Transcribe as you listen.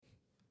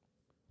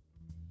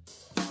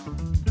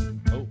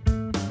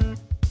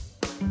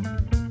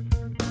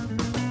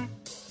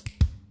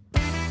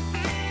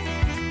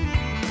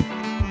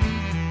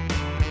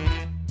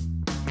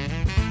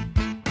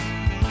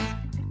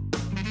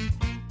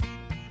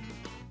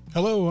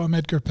Hello, I'm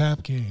Edgar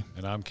Papke,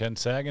 And I'm Ken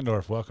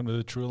Sagendorf. Welcome to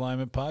the True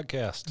Alignment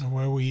Podcast.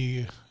 where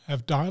we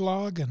have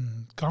dialogue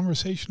and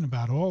conversation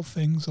about all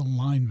things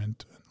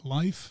alignment in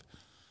life,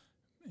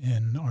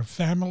 in our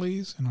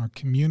families, in our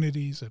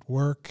communities, at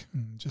work,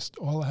 and just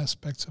all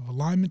aspects of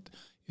alignment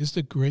is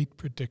the great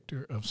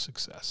predictor of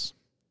success.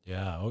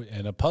 Yeah,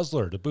 and a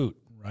puzzler to boot,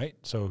 right?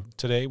 So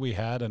today we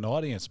had an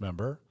audience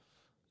member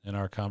in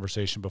our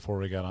conversation before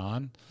we got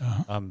on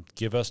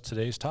give us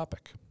today's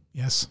topic.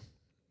 Yes.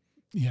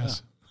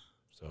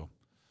 So,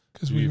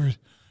 because we were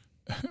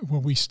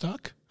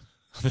stuck?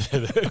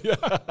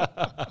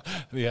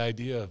 the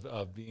idea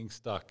of being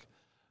stuck.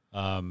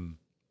 And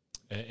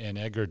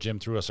Edgar, Jim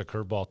threw us a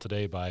curveball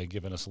today by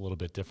giving us a little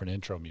bit different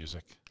intro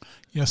music.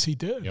 Yes, he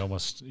did. You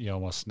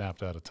almost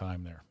snapped out of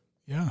time there.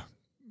 Yeah.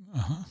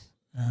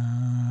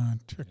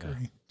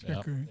 Trickery.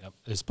 Yep.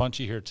 Is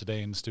Punchy here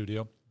today in the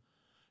studio?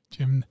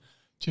 Jim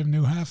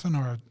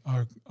Newhafen,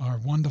 our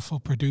wonderful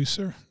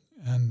producer,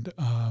 and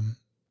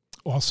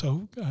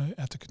also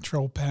at the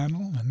control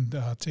panel and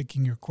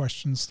taking your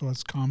questions,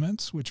 thoughts,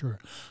 comments, which are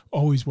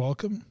always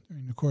welcome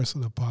during the course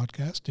of the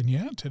podcast.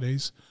 And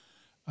today's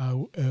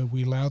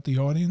we allowed the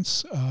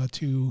audience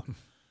to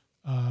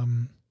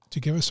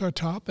give us our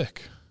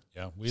topic.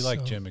 Yeah, we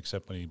like Jim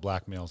except when he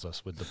blackmails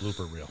us with the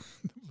blooper reel.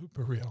 The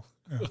blooper reel.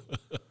 Yeah.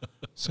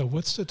 So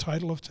what's the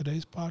title of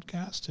today's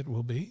podcast? It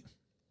will be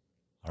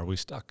Are We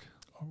Stuck?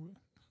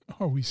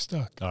 Are we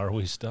stuck? Are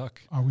we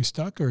stuck? Are we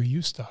stuck or are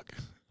you stuck?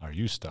 Are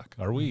you stuck?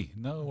 Are we?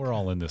 No, we're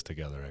all in this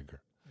together,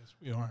 Edgar. Yes,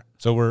 we are.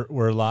 So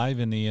we're live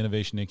in the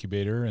Innovation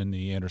Incubator in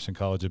the Anderson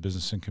College of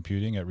Business and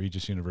Computing at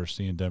Regis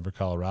University in Denver,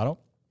 Colorado.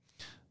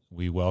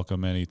 We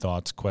welcome any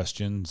thoughts,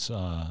 questions.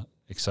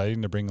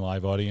 Exciting to bring a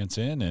live audience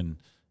in and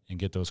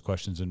get those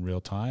questions in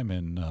real time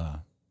and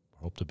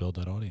hope to build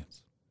that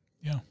audience.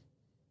 Yeah.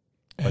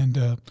 And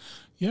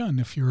and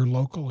if you're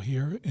local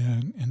here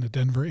in the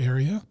Denver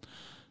area,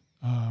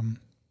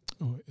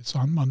 it's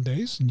on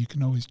Mondays, and you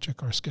can always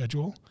check our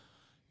schedule.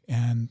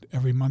 And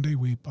every Monday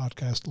we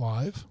podcast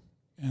live.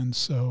 And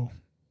so,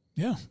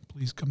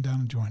 please come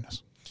down and join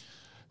us.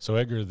 So,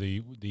 Edgar,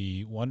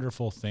 the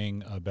wonderful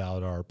thing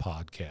about our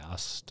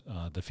podcast,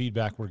 the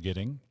feedback we're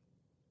getting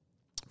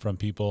from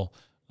people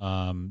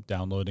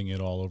downloading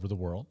it all over the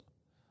world,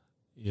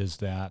 is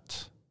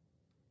that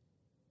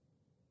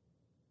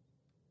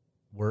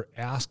we're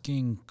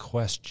asking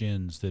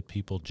questions that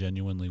people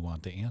genuinely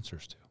want the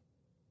answers to.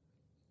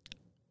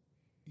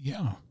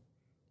 Yeah.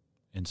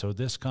 And so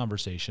this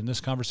conversation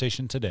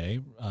today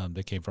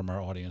that came from our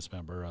audience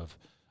member of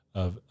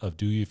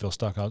do you feel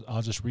stuck?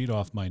 I'll just read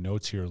off my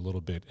notes here a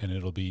little bit, and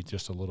it'll be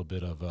just a little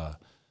bit of a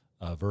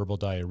verbal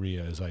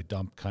diarrhea as I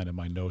dump kind of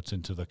my notes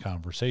into the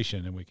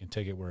conversation, and we can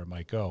take it where it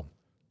might go.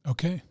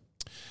 Okay.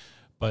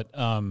 But,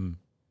 the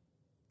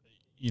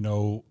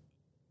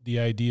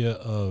idea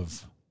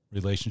of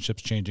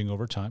relationships changing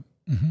over time,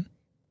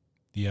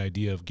 the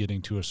idea of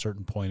getting to a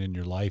certain point in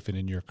your life and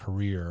in your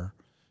career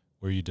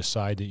where you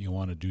decide that you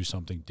want to do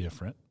something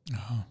different,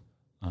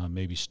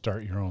 maybe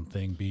start your own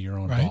thing, be your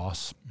own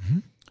boss,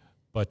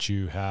 but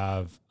you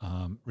have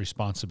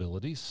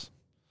responsibilities,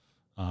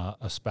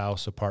 a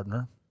spouse, a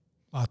partner.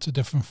 Lots of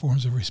different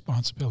forms of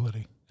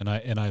responsibility. And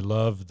I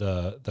love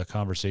the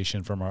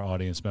conversation from our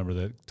audience member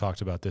that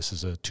talked about this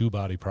as a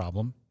two-body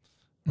problem,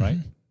 right?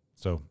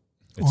 So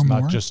it's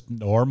not just,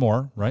 or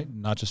more, right?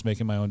 Not just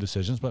making my own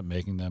decisions, but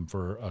making them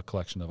for a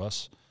collection of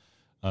us.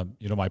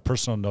 My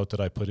personal note that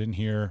I put in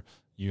here,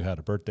 you had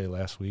a birthday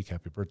last week.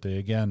 Happy birthday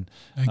again.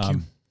 Thank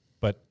you.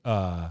 But,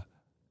 I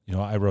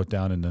wrote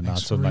down in the Thanks not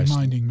so for nice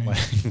reminding me.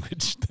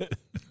 language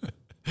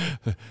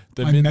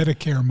My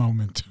Medicare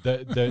moment.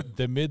 the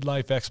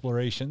midlife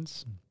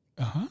explorations,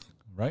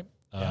 right?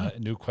 Yeah.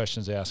 New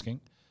questions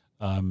asking.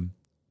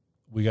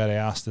 We got to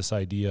ask this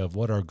idea of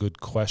what are good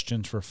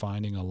questions for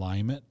finding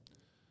alignment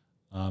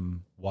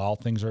while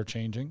things are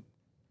changing.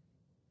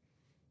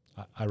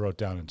 I wrote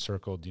down and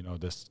circled,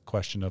 this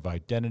question of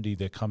identity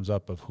that comes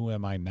up of who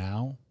am I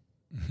now?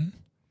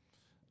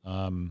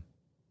 And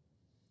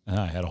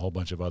I had a whole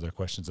bunch of other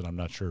questions that I'm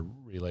not sure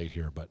relate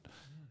here, but,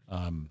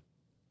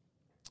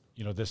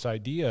 this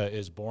idea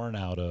is born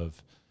out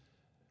of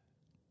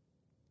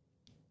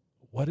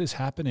what is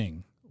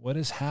happening,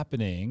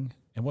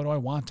 and what do I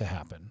want to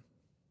happen?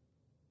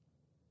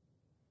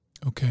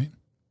 Okay.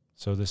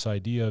 So this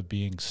idea of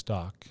being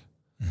stuck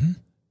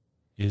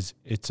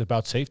it's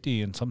about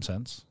safety in some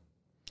sense.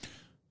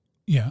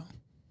 Yeah.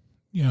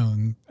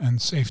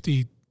 And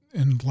safety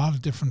in a lot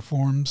of different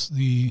forms,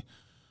 the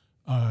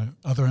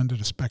other end of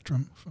the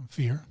spectrum from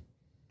fear.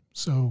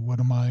 So what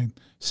am I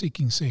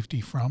seeking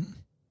safety from?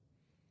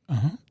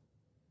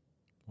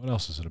 What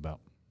else is it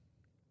about?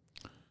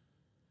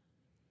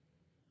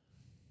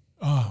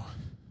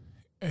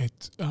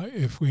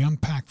 If we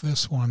unpack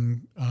this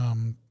one,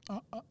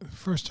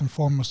 first and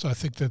foremost, I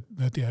think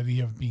that the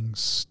idea of being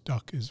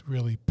stuck is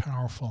really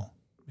powerful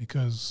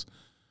because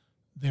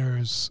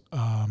there's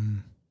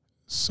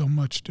so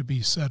much to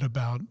be said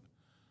about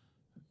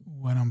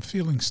when I'm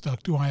feeling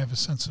stuck. Do I have a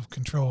sense of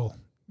control?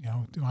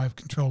 Do I have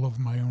control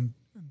over my own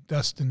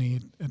destiny,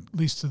 at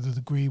least to the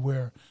degree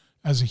where,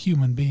 as a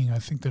human being, I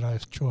think that I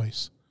have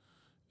choice.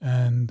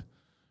 And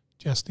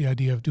just the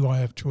idea of, do I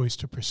have choice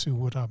to pursue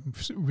what I'm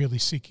really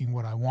seeking,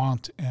 what I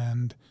want,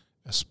 and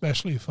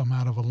especially if I'm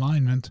out of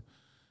alignment,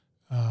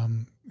 at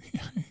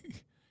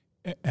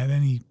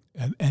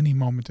any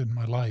moment in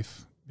my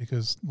life,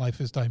 because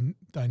life is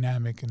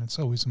dynamic and it's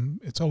always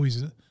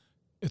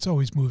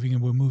moving,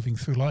 and we're moving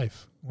through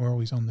life. We're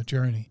always on the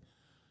journey.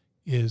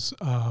 Is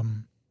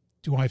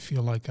do I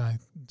feel like I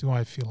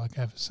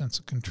have a sense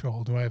of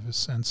control? Do I have a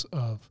sense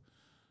of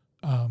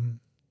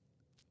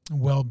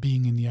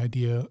well-being in the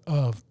idea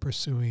of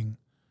pursuing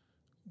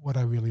what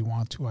I really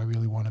want, who I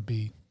really want to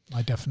be,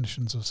 my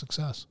definitions of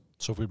success?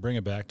 So if we bring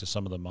it back to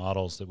some of the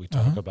models that we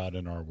talk about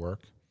in our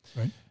work,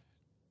 right?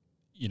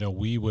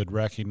 We would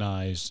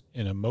recognize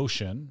an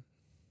emotion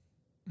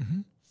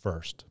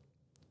first.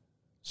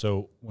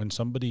 So when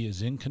somebody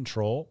is in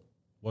control,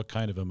 what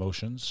kind of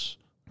emotions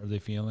are they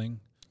feeling?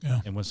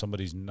 Yeah. And when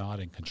somebody's not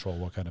in control,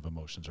 what kind of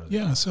emotions are they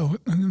feeling? Yeah, so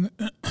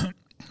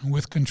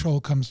with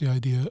control comes the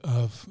idea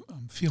of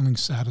feeling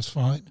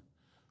satisfied.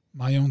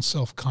 My own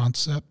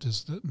self-concept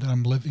is that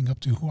I'm living up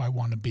to who I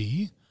want to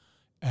be,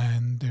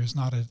 and there's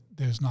not a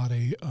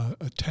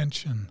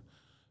tension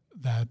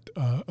that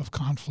of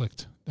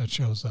conflict that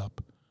shows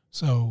up.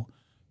 So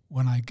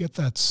when I get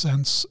that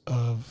sense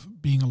of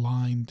being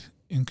aligned,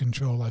 in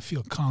control, I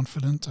feel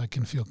confident. I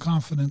can feel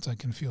confident. I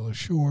can feel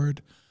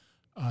assured.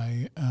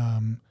 I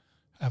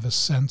have a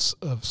sense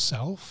of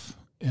self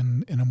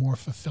in a more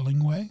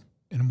fulfilling way,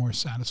 in a more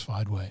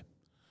satisfied way.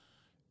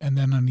 And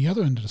then on the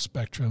other end of the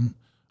spectrum,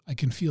 I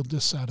can feel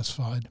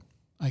dissatisfied.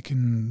 I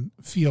can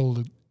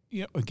feel,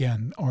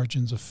 again,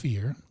 origins of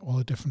fear, all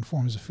the different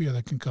forms of fear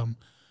that can come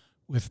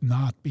with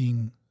not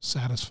being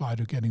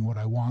satisfied or getting what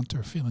I want,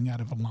 or feeling out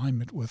of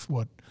alignment with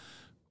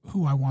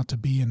who I want to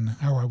be and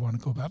how I want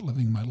to go about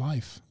living my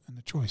life and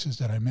the choices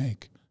that I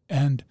make.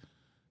 And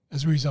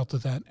as a result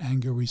of that,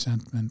 anger,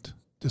 resentment,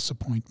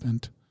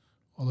 disappointment,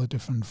 all the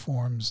different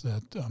forms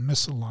that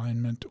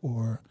misalignment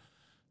or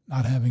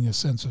not having a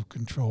sense of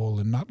control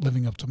and not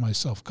living up to my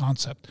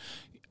self-concept.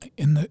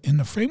 In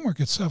the framework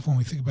itself, when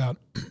we think about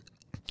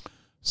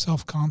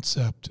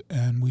self-concept,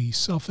 and we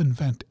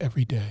self-invent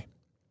every day,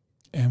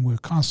 and we're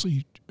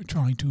constantly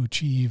trying to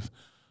achieve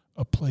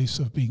a place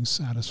of being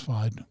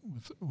satisfied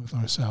with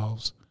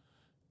ourselves.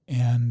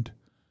 And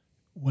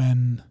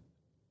when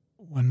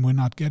we're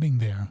not getting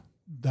there,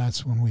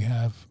 that's when we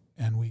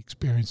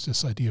experience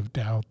this idea of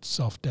doubt,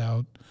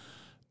 self-doubt,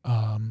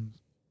 a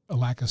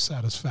lack of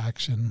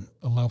satisfaction,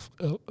 a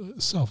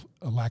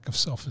lack of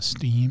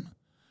self-esteem.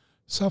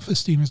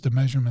 Self-esteem is the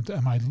measurement,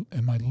 am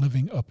I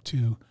living up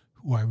to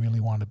who I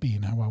really want to be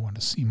and how I want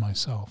to see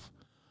myself?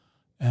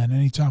 And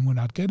anytime we're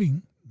not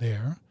getting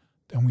there,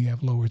 then we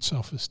have lowered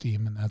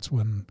self-esteem, and that's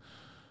when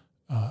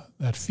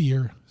that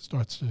fear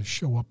starts to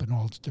show up in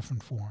all its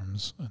different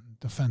forms: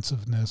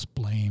 defensiveness,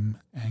 blame,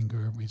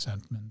 anger,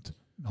 resentment,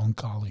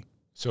 melancholy.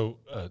 So,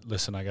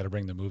 listen, I got to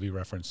bring the movie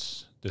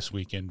reference this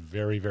weekend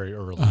very, very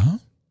early,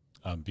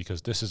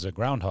 because this is a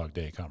Groundhog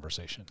Day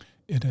conversation.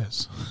 It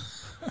is.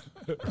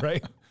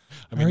 Right?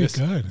 I mean,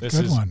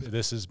 good one.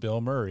 This is Bill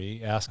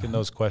Murray asking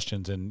those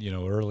questions, and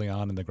early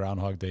on in the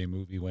Groundhog Day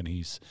movie, when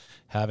he's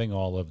having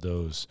all of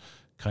those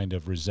kind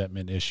of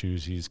resentment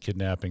issues, he's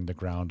kidnapping the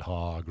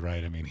groundhog,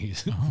 right? I mean,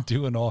 he's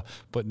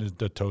putting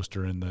the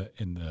toaster in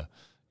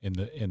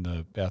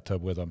the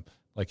bathtub with him.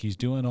 Like, he's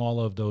doing all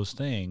of those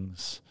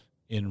things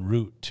en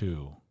route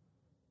to,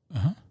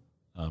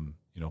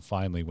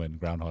 finally when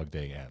Groundhog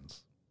Day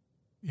ends.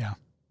 Yeah.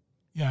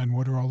 Yeah, and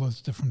what are all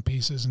those different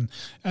pieces? And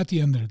at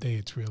the end of the day,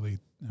 it's really,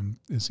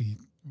 is he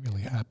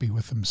really happy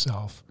with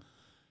himself?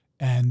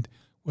 And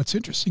what's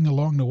interesting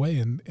along the way,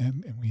 and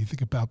when you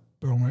think about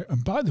Bill Murray,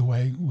 and by the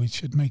way, we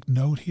should make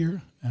note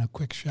here, and a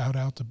quick shout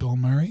out to Bill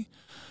Murray,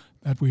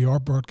 that we are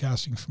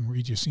broadcasting from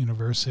Regis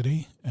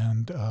University,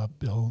 and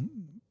Bill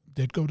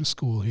did go to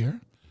school here.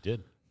 He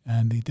did.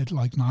 And he did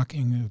like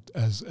knocking,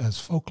 as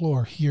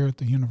folklore here at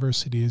the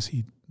university is,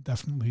 he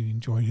definitely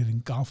enjoyed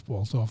hitting golf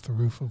balls off the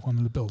roof of one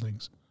of the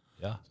buildings.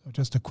 Yeah. So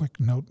just a quick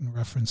note and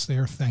reference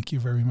there. Thank you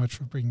very much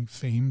for bringing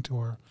fame to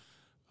our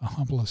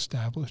humble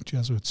established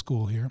Jesuit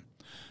school here.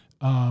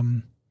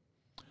 In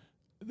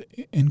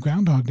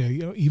Groundhog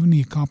Day, even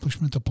the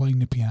accomplishment of playing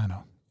the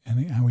piano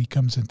and how he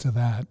comes into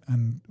that.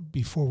 And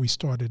before we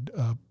started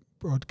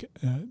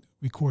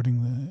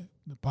recording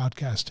the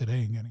podcast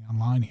today and getting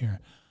online here,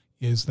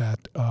 is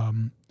that I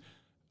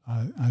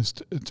was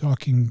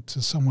talking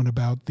to someone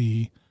about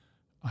the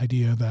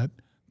idea that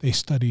they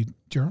studied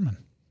German.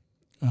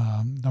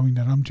 Knowing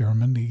that I'm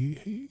German,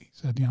 he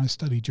said, I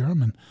studied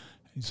German.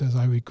 He says,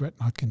 I regret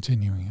not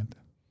continuing it.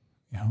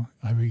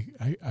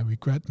 I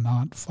regret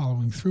not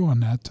following through on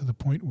that, to the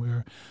point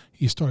where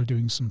he started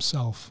doing some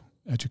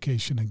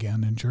self-education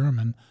again in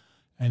German,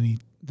 and he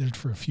did it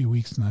for a few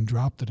weeks and then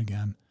dropped it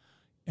again.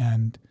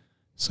 And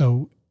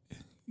so,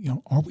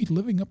 are we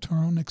living up to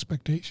our own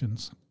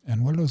expectations?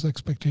 And what do those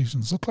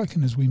expectations look like?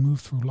 And as we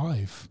move through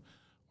life,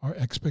 our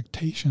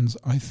expectations,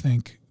 I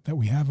think, that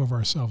we have of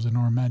ourselves in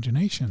our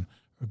imagination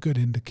are good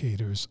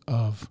indicators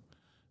of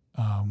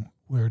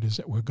where it is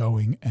that we're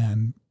going.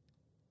 And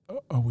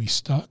are we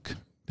stuck?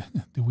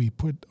 Do we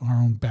put our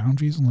own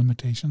boundaries and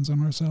limitations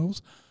on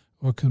ourselves?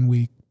 Or can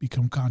we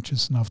become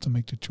conscious enough to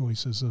make the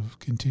choices of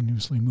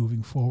continuously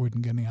moving forward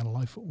and getting out of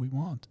life what we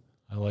want?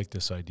 I like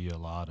this idea a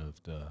lot of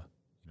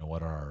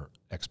what are our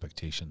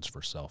expectations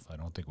for self? I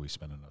don't think we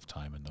spend enough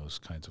time in those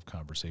kinds of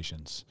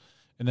conversations.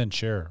 And then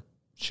share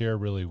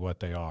really what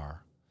they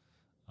are.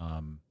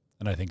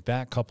 And I think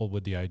that, coupled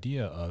with the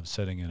idea of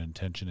setting an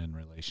intention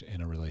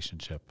in a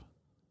relationship,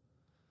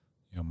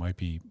 might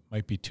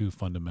be two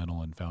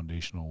fundamental and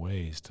foundational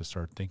ways to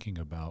start thinking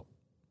about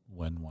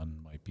when one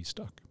might be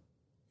stuck.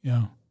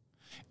 Yeah.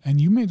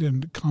 And you made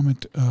a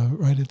comment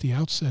right at the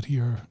outset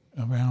here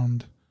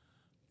around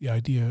the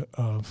idea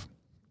of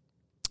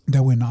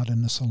that we're not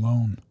in this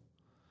alone.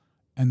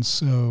 And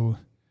so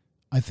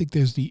I think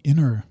there's the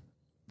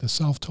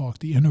self-talk,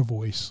 the inner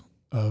voice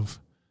of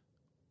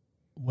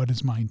what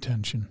is my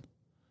intention.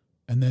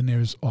 And then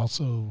there's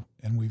also,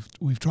 and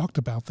we've talked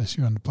about this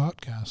here on the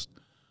podcast,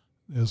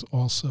 there's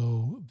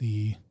also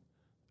the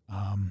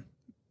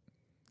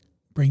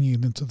bringing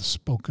it into the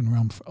spoken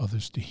realm for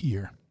others to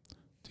hear,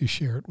 to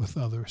share it with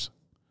others.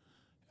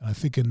 And I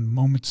think in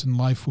moments in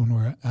life when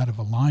we're out of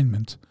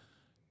alignment,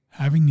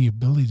 having the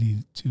ability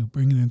to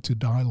bring it into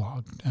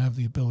dialogue, to have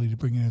the ability to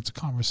bring it into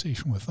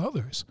conversation with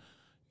others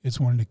is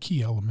one of the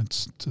key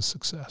elements to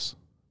success.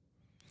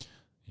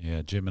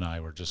 Yeah, Jim and I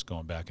were just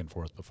going back and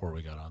forth before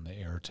we got on the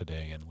air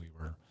today, and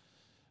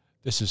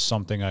this is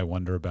something I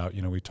wonder about.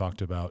 We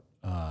talked about,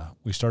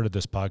 we started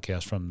this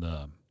podcast from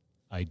the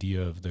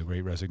idea of the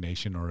Great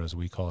Resignation, or as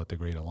we call it, the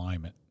Great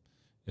Alignment,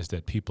 is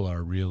that people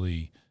are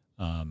really,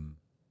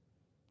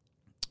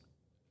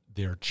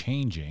 they're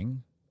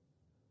changing.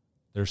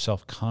 Their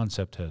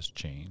self-concept has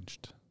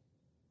changed.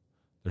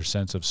 Their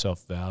sense of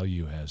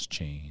self-value has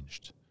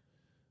changed.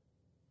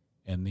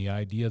 And the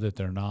idea that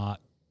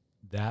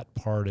that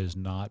part is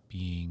not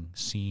being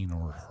seen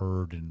or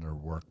heard in their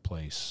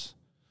workplace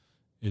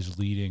is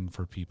leading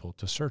for people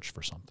to search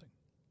for something.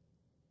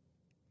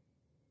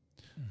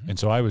 Mm-hmm. And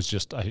so I was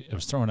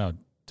throwing out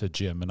to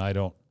Jim, and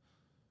I'm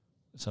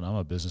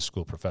a business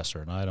school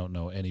professor, and I don't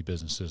know any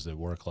businesses that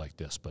work like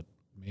this, but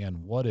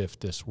man, what if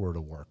this were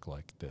to work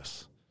like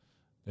this?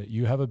 That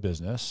you have a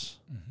business,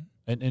 mm-hmm.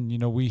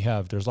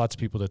 and there's lots of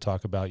people that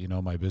talk about,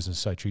 my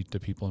business, I treat the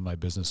people in my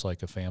business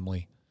like a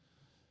family.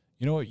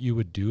 You know what you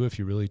would do if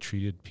you really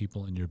treated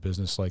people in your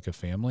business like a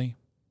family?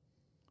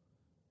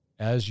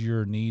 As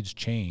your needs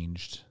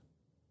changed,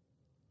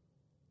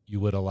 you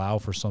would allow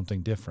for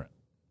something different.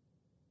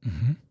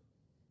 Mm-hmm.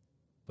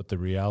 But the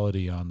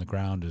reality on the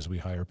ground is we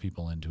hire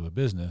people into a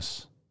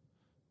business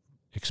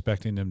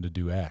expecting them to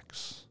do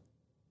X.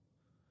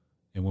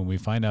 And when we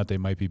find out they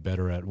might be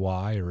better at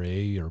Y or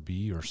A or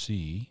B or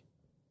C,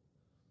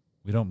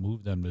 we don't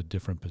move them to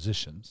different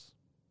positions.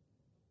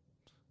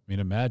 I mean,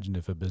 imagine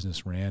if a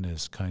business ran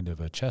as kind of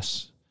a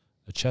chess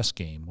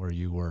game where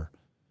you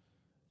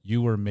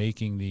were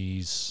making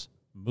these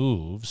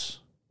moves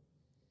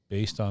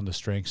based on the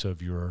strengths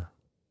of your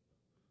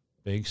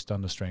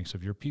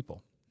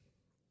people.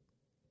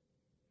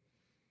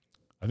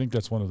 I think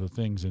that's one of the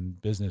things in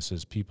business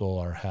is people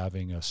are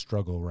having a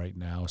struggle right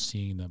now,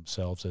 seeing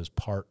themselves as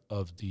part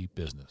of the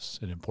business,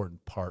 an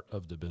important part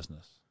of the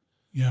business.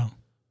 Yeah.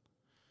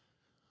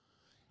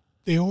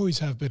 They always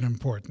have been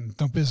important.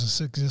 No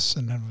business exists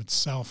in and of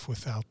itself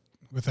without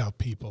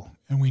people,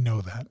 and we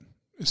know that.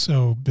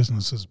 So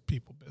business is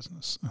people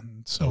business,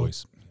 and so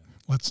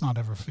let's not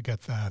ever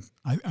forget that.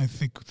 I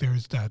think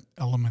there's that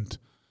element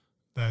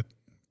that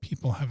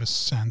people have a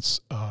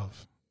sense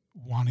of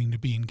wanting to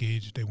be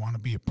engaged, they want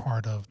to be a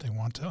part of, they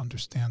want to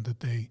understand that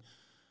they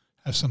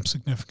have some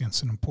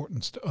significance and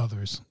importance to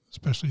others,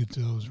 especially to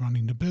those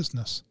running the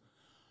business.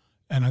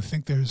 And I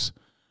think there's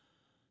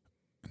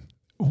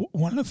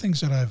one of the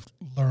things that I've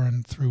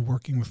learned through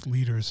working with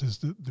leaders is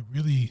the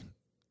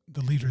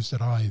leaders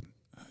that I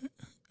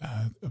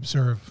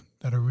observe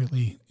that are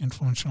really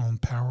influential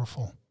and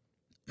powerful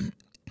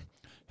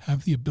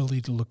have the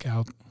ability to look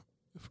out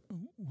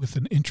with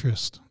an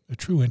interest, a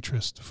true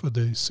interest for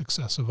the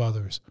success of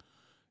others.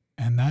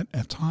 And that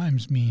at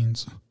times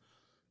means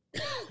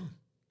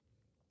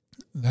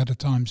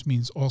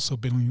also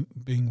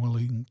being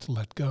willing to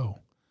let go.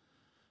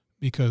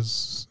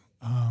 Because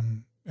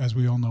as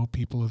we all know,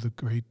 people are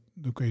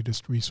the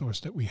greatest resource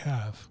that we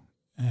have.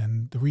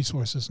 And the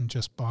resource isn't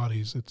just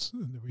bodies, it's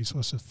the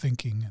resource of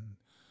thinking and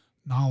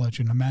knowledge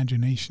and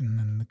imagination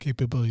and the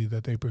capability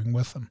that they bring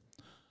with them.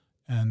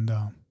 And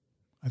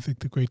I think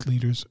the great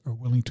leaders are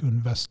willing to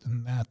invest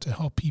in that to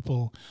help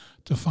people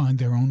to find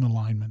their own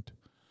alignment,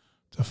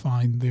 to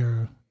find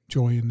their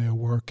joy in their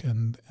work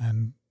and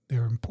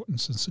their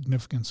importance and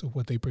significance of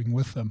what they bring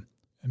with them,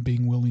 and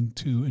being willing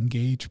to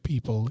engage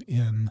people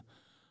in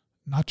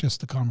not just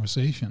the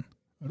conversation,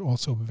 but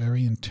also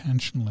very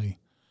intentionally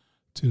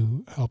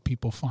to help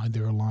people find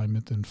their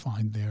alignment and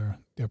find their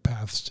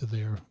paths to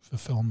their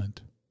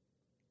fulfillment.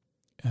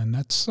 And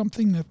that's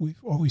something that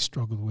we've always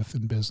struggled with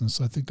in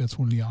business. I think that's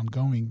one of the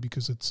ongoing,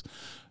 because it's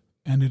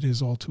And it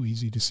is all too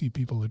easy to see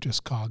people are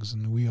just cogs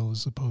in the wheel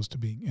as opposed to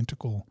being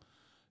integral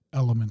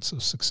elements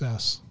of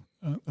success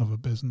of a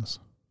business.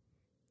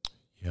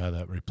 Yeah,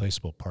 that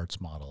replaceable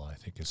parts model, I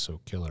think, is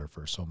so killer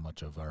for so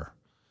much of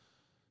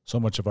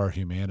our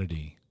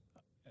humanity.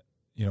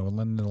 You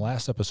know, in the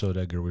last episode,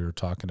 Edgar, we were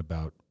talking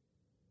about,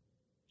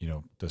 you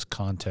know, does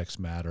context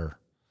matter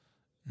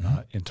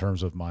in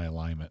terms of my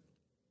alignment?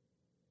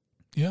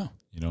 Yeah.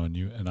 You know,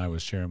 and I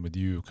was sharing with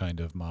you kind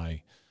of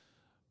my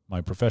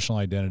professional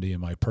identity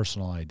and my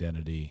personal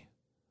identity,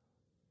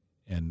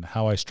 and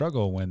how I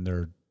struggle when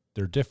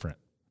they're different.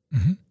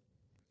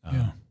 Mm-hmm.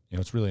 You know,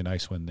 it's really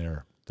nice when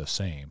they're the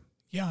same.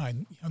 Yeah,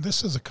 and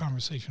this is a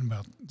conversation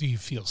about, do you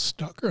feel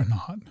stuck or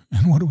not?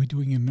 And what are we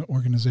doing in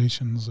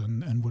organizations,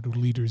 and what do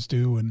leaders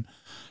do, and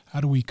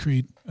how do we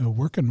create a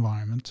work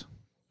environment,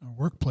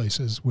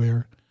 workplaces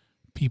where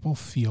people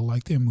feel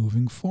like they're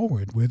moving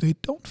forward, where they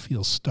don't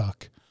feel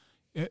stuck?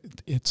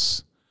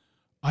 It's,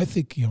 I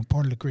think, you know,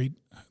 part of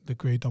the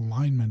great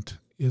alignment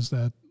is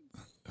that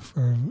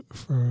for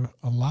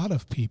a lot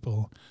of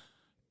people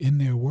in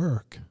their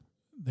work,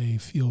 they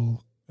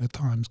feel at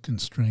times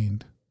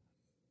constrained.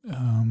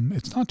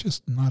 It's not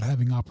just not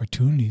having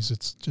opportunities,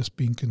 it's just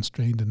being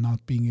constrained and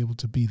not being able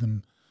to be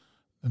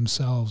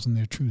themselves and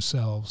their true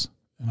selves.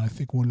 And I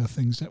think one of the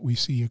things that we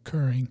see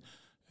occurring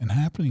and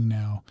happening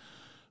now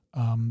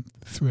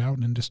throughout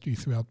industry,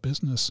 throughout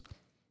business,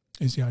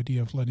 is the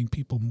idea of letting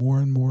people more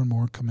and more and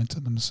more come into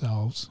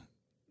themselves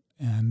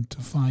and to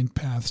find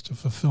paths to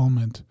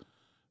fulfillment.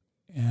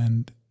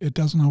 And it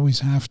doesn't always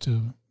have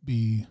to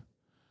be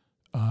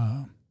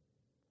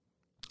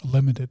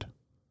limited.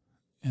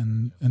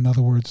 And in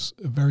other words,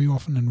 very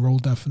often in role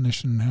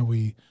definition, how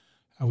we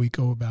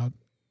go about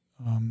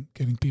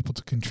getting people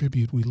to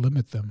contribute, we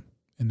limit them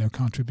in their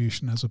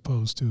contribution as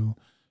opposed to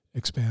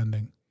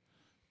expanding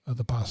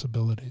the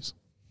possibilities.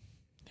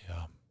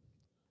 Yeah.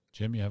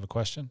 Jim, you have a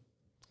question?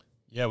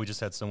 Yeah, we just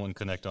had someone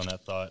connect on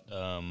that thought.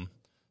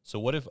 So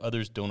what if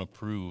others don't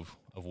approve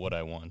of what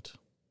I want,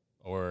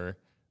 or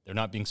they're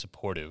not being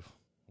supportive?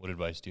 What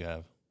advice do you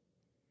have?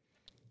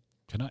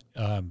 Can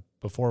I,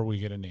 before we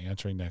get into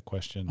answering that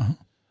question,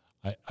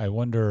 I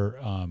wonder,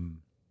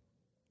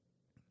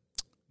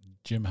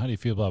 Jim, how do you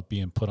feel about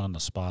being put on the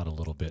spot a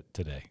little bit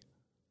today?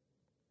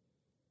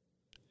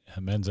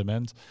 Amends. You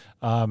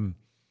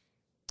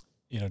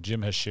know,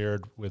 Jim has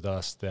shared with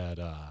us that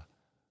you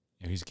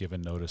know, he's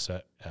given notice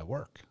at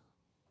work.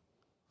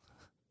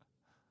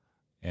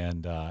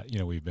 And you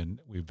know, we've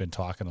been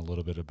talking a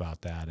little bit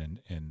about that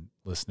and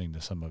listening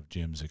to some of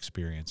Jim's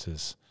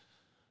experiences.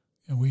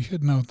 And we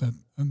should note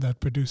that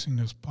producing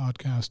this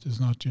podcast is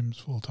not Jim's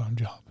full-time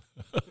job.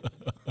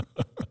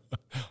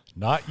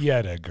 Not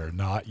yet, Edgar.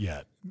 Not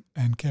yet.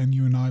 And Ken,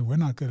 you and I, we're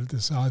not good at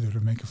this either to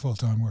make a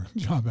full-time work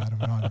job out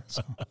of it either.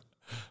 So.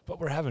 But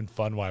we're having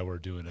fun while we're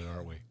doing it,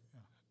 aren't we?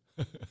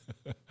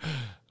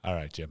 All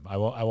right, Jim. I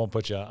won't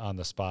put you on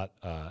the spot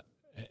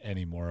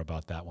any more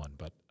about that one.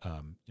 But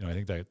you know, I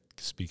think that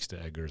speaks to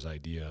Edgar's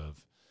idea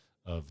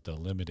of the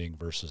limiting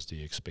versus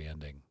the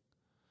expanding.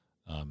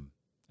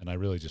 And I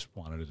really just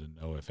wanted to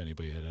know if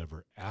anybody had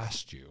ever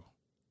asked you,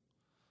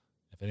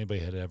 if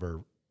anybody had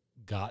ever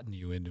gotten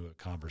you into a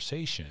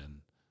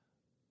conversation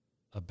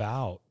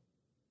about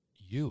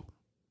you.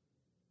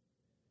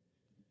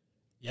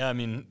 Yeah, I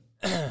mean,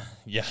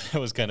 yeah, it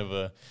was kind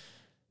of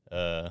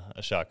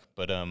a shock.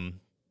 But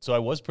so I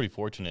was pretty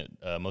fortunate.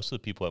 Most of the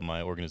people at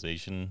my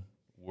organization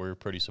were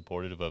pretty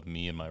supportive of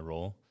me and my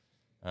role.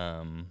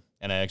 And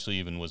I actually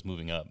even was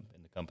moving up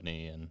in the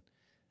company, and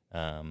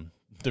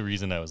the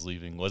reason I was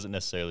leaving wasn't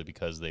necessarily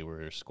because they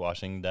were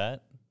squashing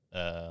that.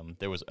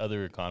 There was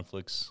other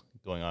conflicts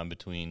going on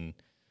between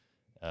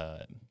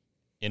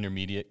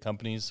intermediate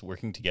companies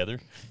working together.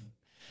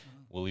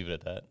 We'll leave it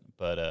at that.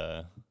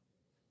 But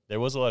there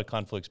was a lot of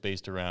conflicts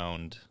based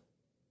around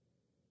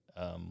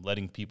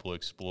letting people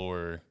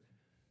explore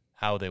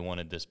how they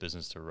wanted this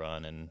business to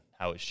run and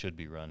how it should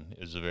be run. It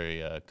was a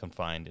very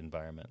confined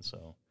environment.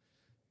 So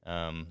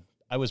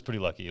I was pretty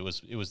lucky. It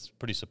was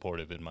pretty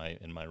supportive in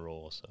my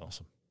role. So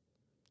awesome.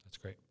 That's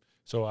great.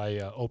 So I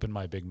opened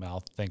my big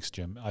mouth. Thanks,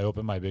 Jim. I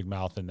opened my big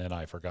mouth, and then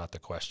I forgot the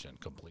question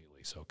completely.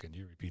 So can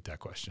you repeat that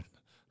question?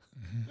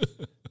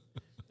 Mm-hmm.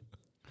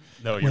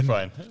 No, you're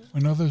fine.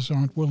 When others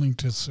aren't willing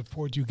to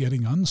support you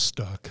getting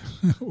unstuck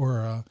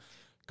or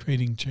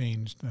creating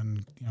change,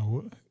 then, you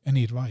know,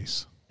 any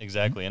advice?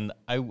 Exactly. And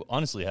I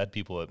honestly had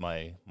people at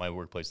my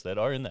workplace that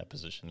are in that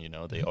position. You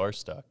know, they are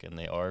stuck and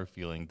they are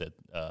feeling that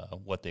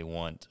what they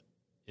want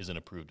isn't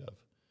approved of,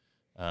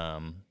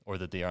 or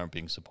that they aren't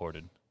being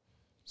supported.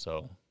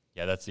 So,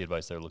 yeah, that's the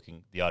advice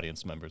the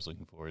audience members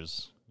looking for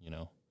is, you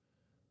know,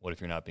 what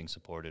if you're not being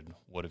supported?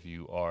 What if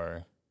you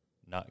are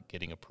not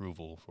getting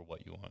approval for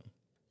what you want?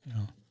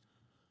 Yeah.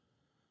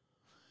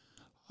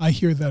 I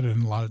hear that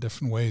in a lot of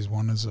different ways.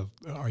 One is,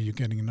 are you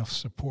getting enough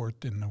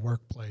support in the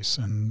workplace?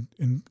 And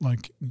in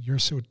like your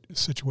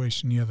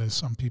situation, yeah, there's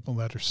some people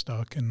that are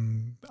stuck.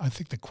 And I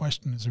think the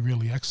question is a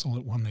really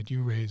excellent one that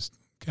you raised,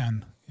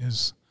 Ken,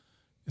 is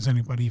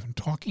anybody even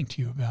talking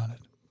to you about it?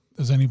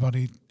 Is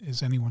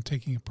anyone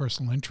taking a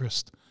personal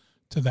interest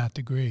to that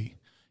degree?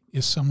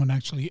 Is someone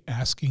actually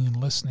asking and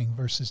listening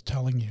versus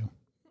telling you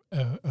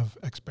of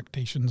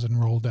expectations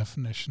and role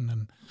definition,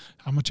 and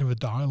how much of a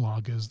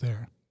dialogue is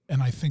there?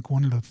 And I think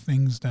one of the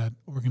things that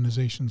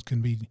organizations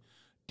can be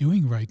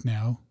doing right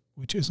now,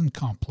 which isn't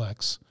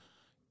complex,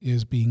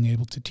 is being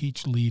able to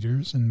teach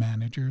leaders and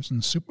managers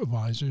and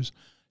supervisors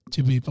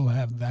to be able to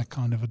have that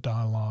kind of a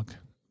dialogue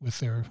with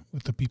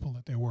the people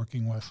that they're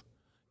working with,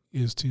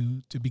 is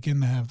to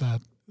begin to have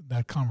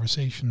that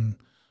conversation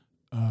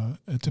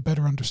to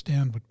better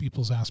understand what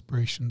people's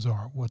aspirations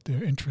are, what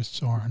their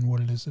interests are, and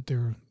what it is that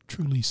they're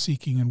truly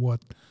seeking, and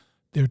what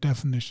their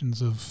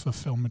definitions of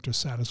fulfillment or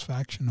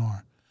satisfaction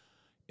are.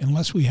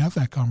 Unless we have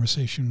that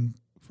conversation,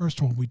 first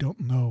of all, we don't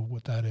know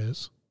what that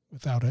is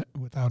without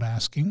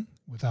asking,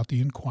 without the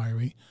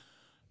inquiry.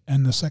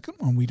 And the second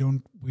one, we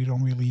don't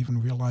really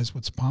even realize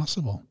what's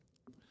possible.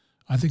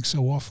 I think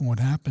so often what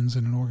happens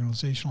in an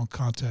organizational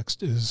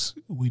context is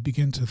we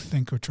begin to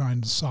think we're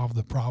trying to solve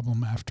the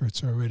problem after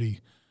it's already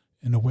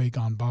in a way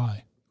gone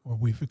by, or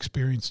we've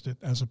experienced it,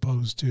 as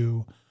opposed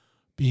to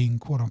being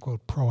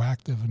quote-unquote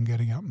proactive and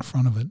getting out in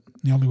front of it.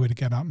 The only way to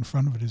get out in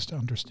front of it is to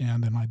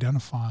understand and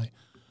identify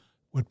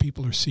what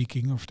people are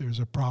seeking, or if there's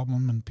a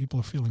problem and people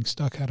are feeling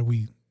stuck, how do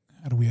we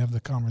have the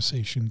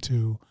conversation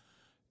to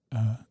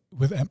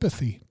with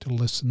empathy to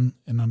listen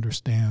and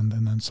understand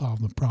and then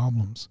solve the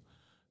problems.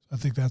 I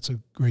think that's a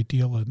great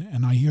deal,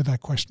 and I hear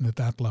that question at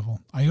that level.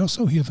 I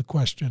also hear the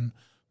question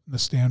from the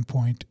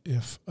standpoint,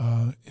 if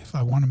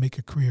I want to make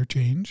a career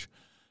change,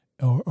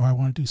 or I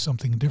want to do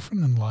something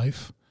different in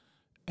life,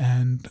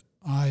 and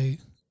I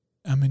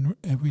am in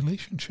a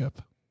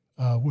relationship,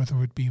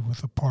 whether it be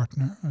with a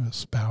partner, or a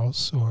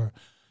spouse, or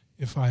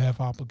if I have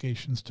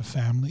obligations to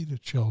family, to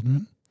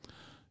children,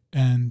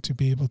 and to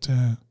be able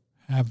to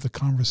have the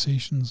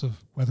conversations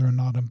of whether or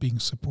not I'm being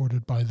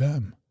supported by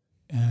them,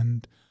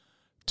 and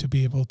to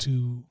be able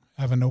to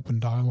have an open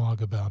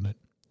dialogue about it.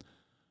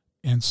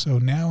 And so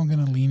now I'm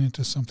going to lean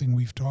into something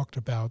we've talked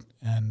about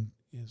and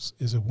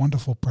is a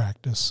wonderful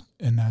practice,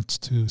 and that's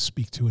to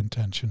speak to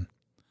intention.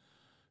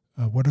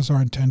 What is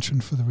our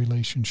intention for the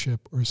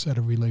relationship or set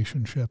of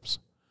relationships?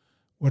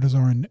 What is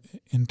our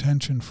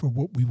intention for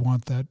what we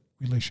want that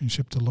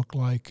relationship to look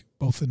like,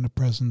 both in the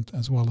present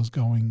as well as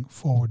going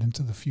forward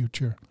into the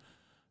future?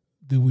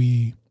 Do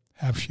we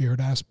have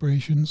shared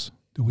aspirations?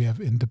 Do we have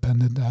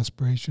independent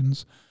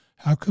aspirations?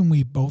 How can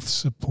we both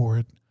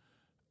support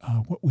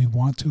what we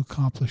want to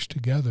accomplish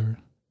together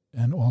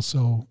and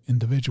also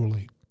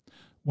individually?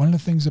 One of the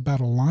things about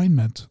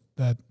alignment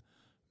that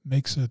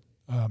makes it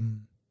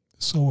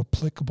so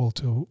applicable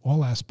to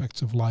all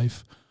aspects of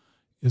life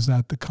is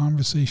that the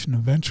conversation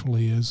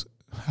eventually is,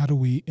 how do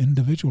we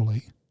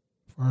individually,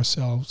 for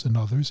ourselves and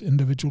others,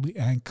 individually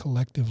and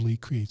collectively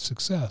create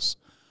success?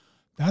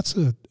 That's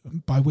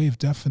by way of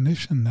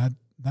definition,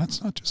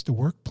 that's not just a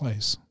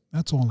workplace.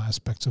 That's all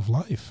aspects of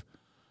life.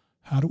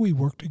 How do we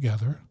work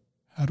together?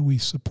 How do we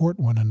support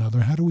one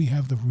another? How do we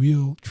have the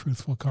real,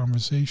 truthful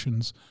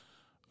conversations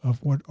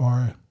of what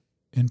our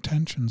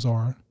intentions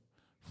are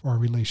for our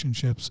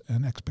relationships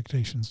and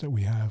expectations that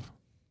we have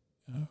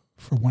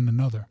for one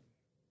another,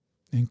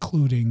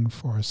 including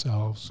for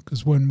ourselves?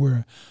 Because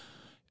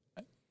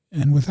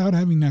without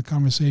having that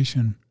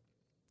conversation,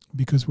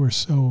 because we're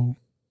so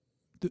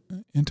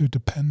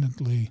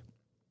interdependently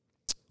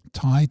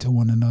tied to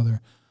one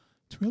another,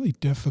 it's really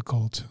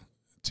difficult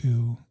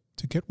to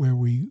get where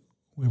we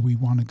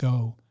want to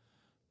go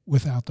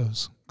without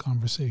those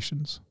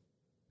conversations.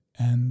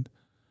 And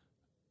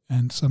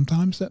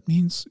sometimes that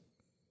means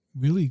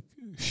really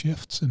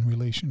shifts in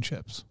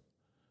relationships.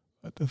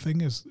 But the thing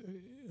is,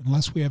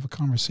 unless we have a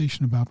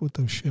conversation about what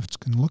those shifts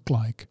can look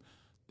like,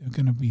 they're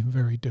going to be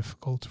very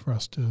difficult for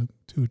us to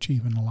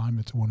achieve an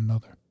alignment to one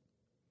another.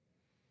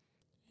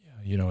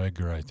 Yeah,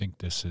 Edgar, I think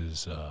this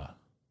is, I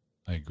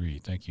agree.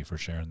 Thank you for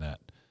sharing that.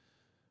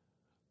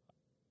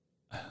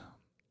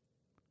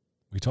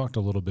 We talked a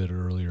little bit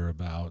earlier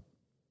about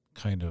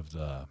kind of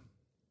the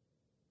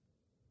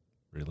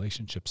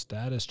relationship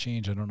status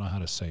change. I don't know how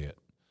to say it,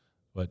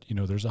 but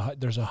there's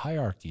a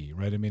hierarchy,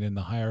 right? I mean, and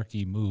the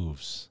hierarchy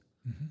moves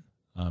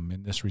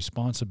in this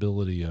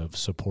responsibility of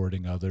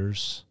supporting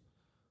others,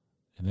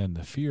 and then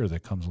the fear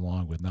that comes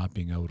along with not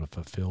being able to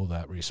fulfill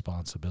that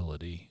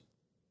responsibility.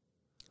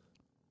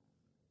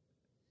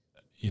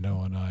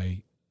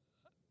 And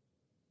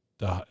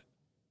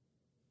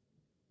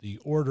the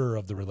order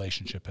of the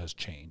relationship has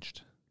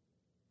changed.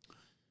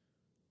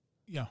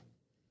 Yeah.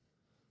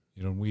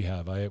 We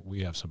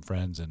have some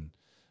friends, and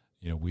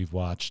we've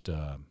watched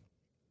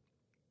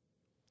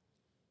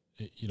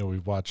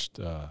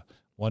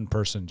one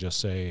person just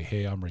say,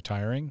 "Hey, I'm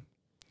retiring.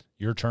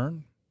 Your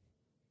turn."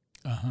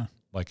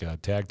 Like a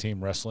tag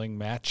team wrestling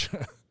match.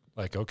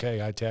 Like,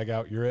 okay, I tag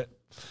out, you're it.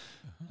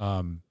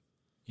 And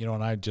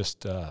I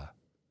just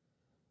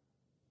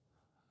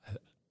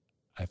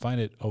I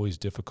find it always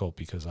difficult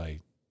because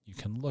you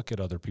can look at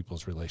other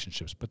people's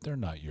relationships, but they're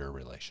not your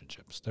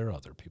relationships. They're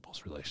other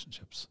people's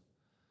relationships.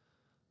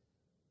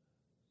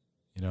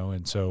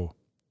 And so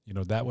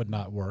that would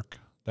not work.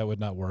 That would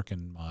not work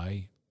in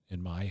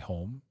my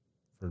home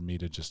for me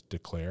to just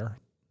declare.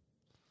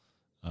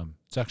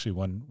 It's actually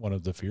one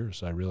of the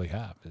fears I really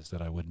have, is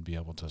that I wouldn't be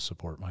able to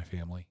support my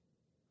family.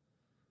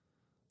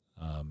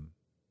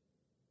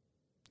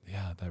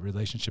 That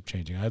relationship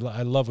changing. I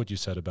love what you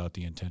said about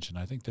the intention.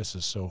 I think this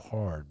is so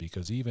hard,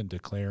 because even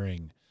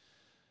declaring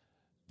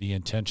the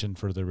intention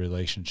for the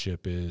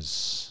relationship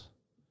is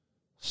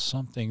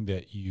something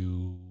that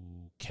you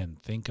can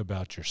think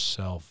about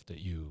yourself, that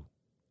you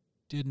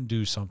didn't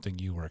do something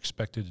you were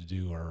expected to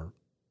do, or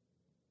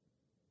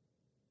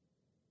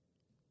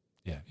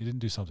you didn't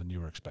do something you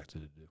were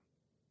expected to do.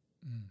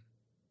 Mm.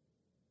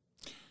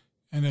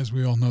 And as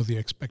we all know, the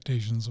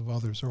expectations of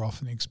others are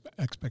often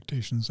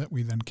expectations that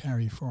we then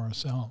carry for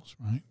ourselves,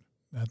 right?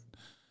 That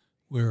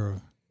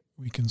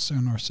we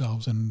concern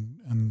ourselves,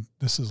 and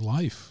this is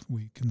life.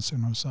 We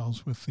concern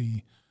ourselves with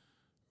the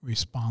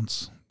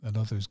response that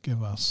others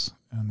give us,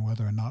 and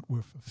whether or not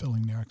we're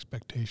fulfilling their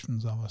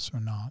expectations of us or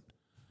not.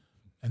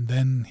 And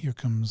then here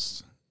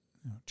comes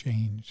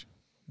change,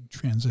 and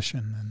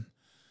transition, and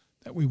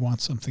that we want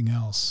something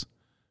else.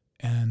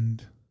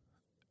 And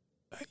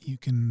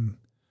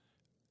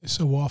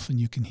so often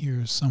you can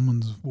hear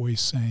someone's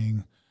voice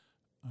saying,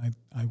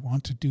 I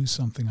want to do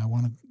something, I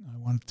want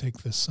to take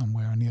this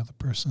somewhere, and the other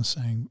person is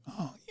saying,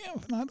 oh yeah,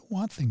 but I don't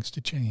want things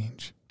to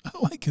change. I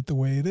like it the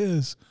way it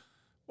is.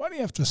 Why do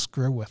you have to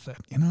screw with it?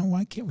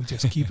 Why can't we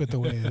just keep it the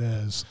way it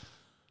is?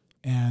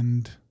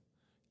 And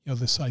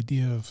this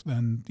idea of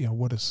then,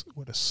 what is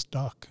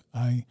stuck.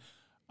 I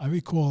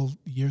recall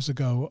years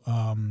ago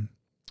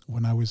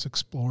when I was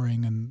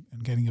exploring and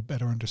getting a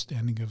better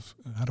understanding of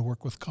how to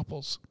work with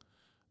couples.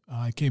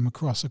 I came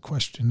across a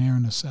questionnaire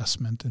and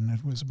assessment, and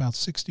it was about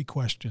 60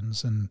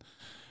 questions,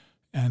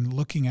 and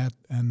looking at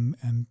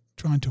and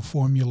trying to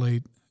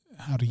formulate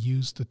how to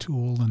use the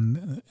tool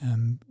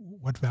and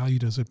what value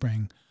does it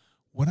bring.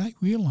 What I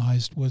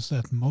realized was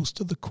that most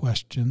of the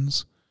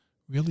questions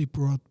really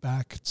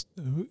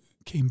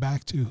came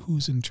back to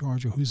who's in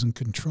charge or who's in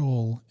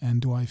control,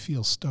 and do I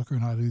feel stuck or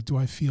not? Do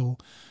I feel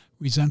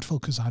resentful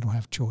because I don't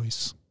have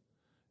choice?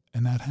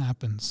 And that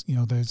happens.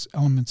 There's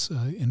elements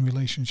in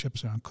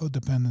relationships around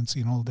codependency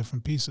and all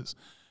different pieces.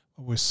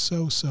 What was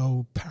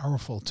so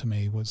powerful to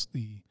me was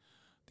the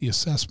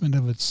assessment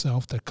of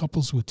itself that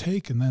couples would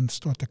take and then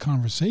start the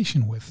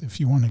conversation with.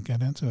 If you want to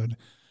get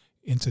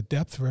into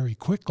depth very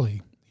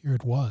quickly, here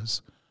it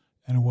was.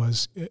 And it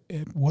was,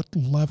 at what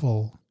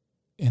level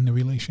in the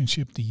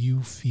relationship do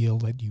you feel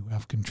that you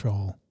have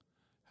control?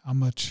 How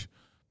much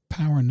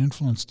power and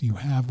influence do you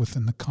have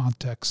within the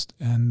context?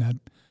 And that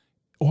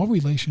all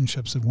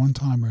relationships at one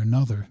time or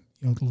another,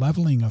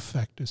 leveling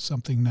effect is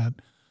something that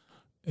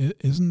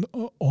isn't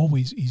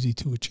always easy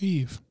to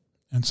achieve.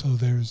 And so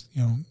there's,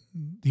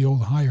 the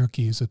old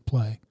hierarchy is at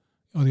play.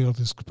 The old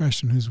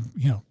expression who's,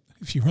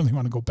 if you really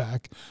want to go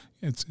back,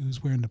 it's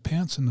who's wearing the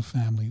pants in the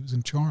family, who's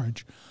in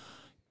charge.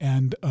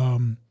 And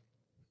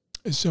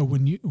so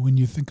when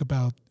you think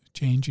about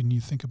change and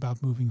you think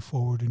about moving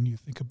forward and you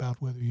think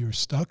about whether you're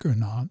stuck or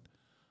not,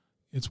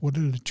 it's what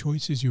are the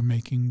choices you're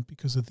making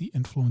because of the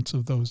influence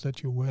of those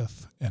that you're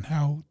with, and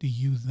how do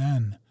you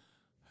then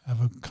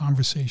have a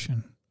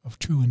conversation of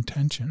true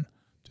intention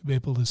to be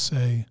able to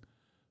say,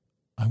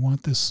 I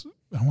want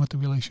the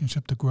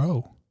relationship to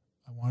grow.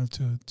 I want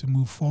it to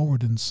move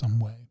forward in some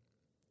way.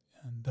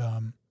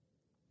 And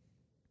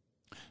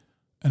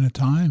at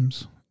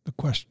times the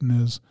question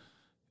is,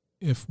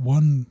 if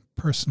one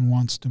person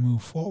wants to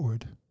move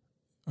forward,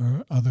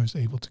 are others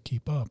able to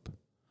keep up?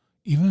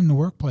 Even in the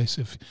workplace,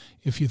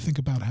 if you think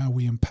about how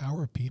we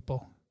empower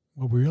people,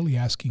 what we're really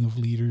asking of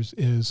leaders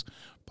is,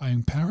 by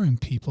empowering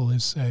people,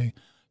 is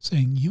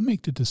saying, you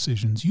make the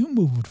decisions, you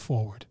move it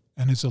forward.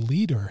 And as a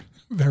leader,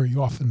 very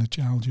often the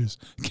challenge is,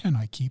 can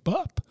I keep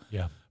up?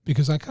 Yeah.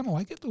 Because I kind of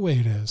like it the way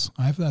it is.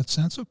 I have that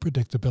sense of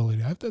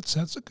predictability. I have that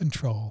sense of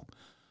control.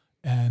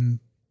 And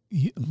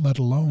let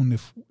alone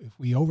if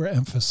we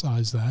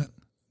overemphasize that,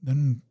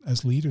 then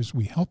as leaders,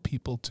 we help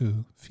people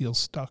to feel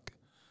stuck.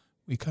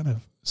 We kind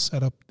of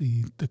set up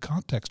the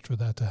context for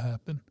that to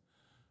happen.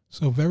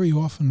 So very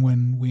often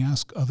when we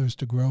ask others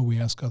to grow, we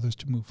ask others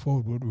to move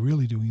forward, what we're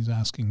really doing is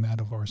asking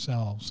that of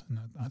ourselves. And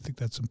I think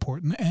that's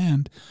important.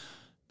 And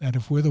that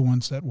if we're the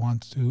ones that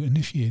want to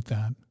initiate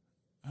that,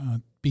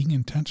 being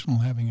intentional,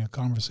 having a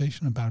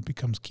conversation about it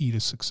becomes key to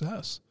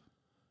success.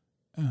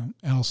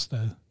 Else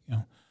the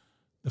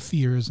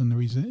fears and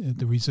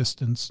the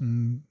resistance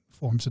and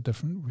forms of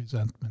different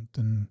resentment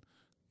and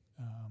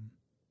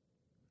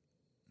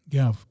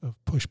of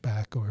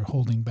pushback or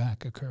holding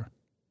back occur.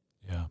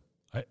 Yeah.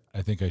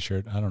 I think I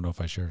don't know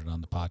if I shared it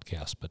on the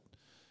podcast, but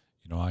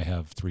I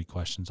have 3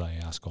 questions I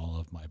ask all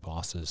of my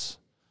bosses,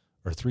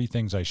 or 3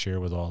 things I share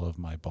with all of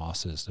my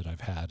bosses that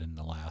I've had in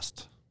the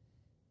last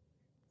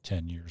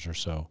 10 years or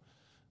so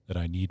that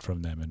I need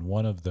from them. And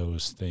one of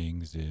those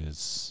things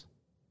is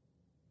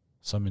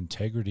some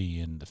integrity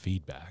in the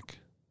feedback.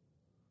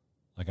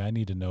 Like, I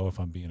need to know if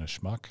I'm being a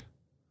schmuck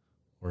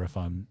or if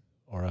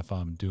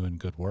I'm doing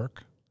good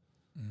work.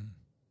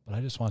 but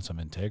I just want some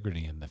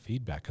integrity in the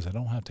feedback because I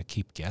don't have to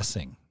keep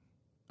guessing.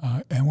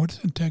 And what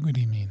does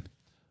integrity mean?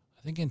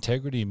 I think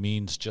integrity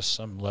means just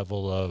some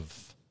level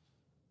of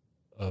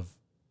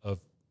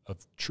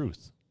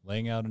truth,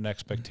 laying out an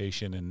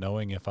expectation and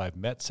knowing if I've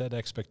met said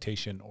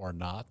expectation or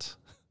not,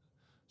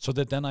 so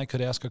that then I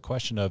could ask a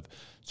question of,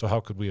 so how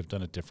could we have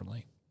done it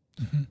differently?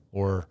 Mm-hmm.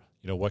 Or,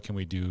 what can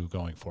we do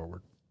going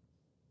forward?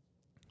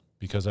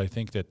 Because I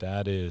think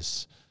that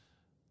is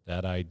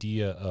that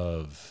idea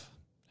of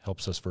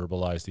helps us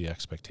verbalize the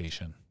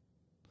expectation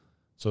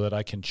so that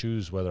I can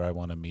choose whether I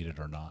want to meet it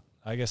or not.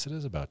 I guess it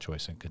is about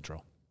choice and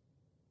control.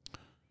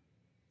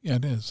 Yeah,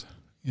 it is.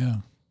 Yeah.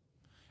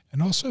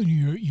 And also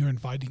you're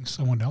inviting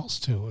someone else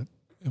to it,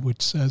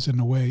 which says in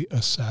a way,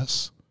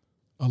 assess,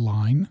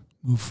 align,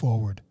 move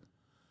forward.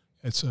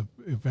 It's a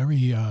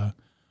very, I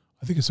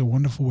think it's a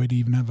wonderful way to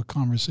even have a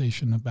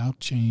conversation about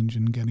change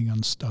and getting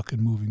unstuck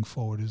and moving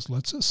forward is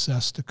let's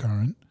assess the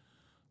current.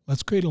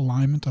 Let's create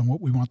alignment on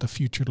what we want the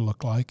future to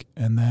look like.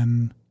 And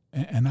then,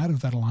 and out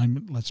of that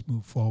alignment, let's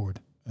move forward.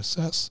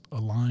 Assess,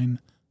 align,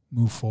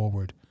 move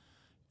forward.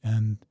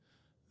 And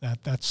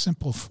that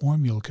simple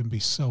formula can be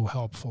so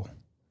helpful.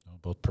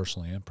 Both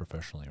personally and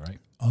professionally, right?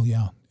 Oh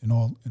yeah, in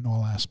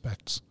all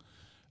aspects.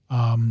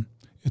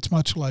 It's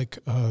much like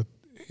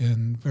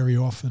very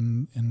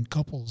often in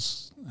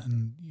couples,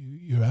 and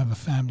you have a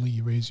family,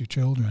 you raise your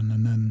children,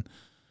 and then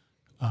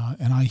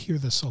and I hear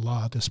this a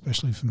lot,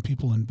 especially from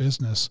people in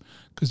business,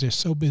 because they're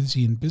so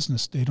busy in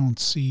business, they don't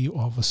see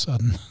all of a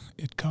sudden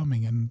it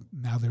coming, and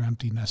now they're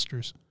empty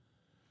nesters.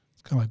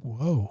 It's kind of like,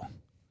 whoa.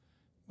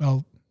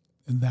 Well,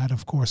 and that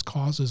of course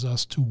causes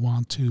us to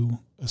want to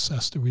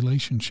assess the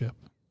relationship.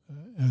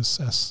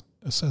 Assess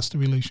the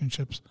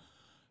relationships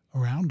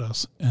around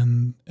us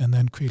and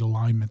then create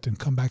alignment and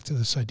come back to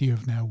this idea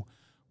of now,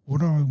 what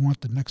do I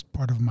want the next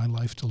part of my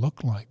life to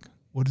look like?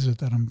 What is it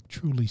that I'm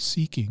truly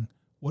seeking?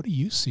 What are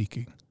you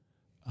seeking?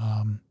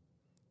 And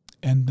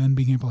then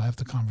being able to have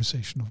the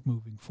conversation of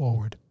moving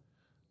forward.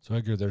 So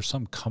Edgar, there's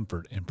some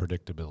comfort in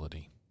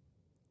predictability.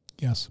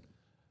 Yes.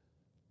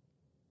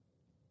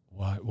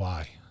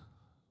 Why?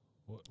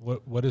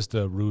 What is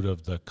the root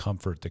of the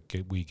comfort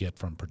that we get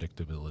from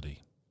predictability?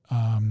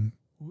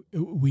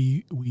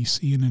 We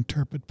see and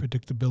interpret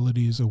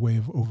predictability as a way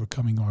of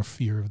overcoming our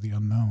fear of the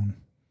unknown,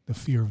 the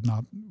fear of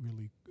not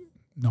really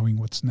knowing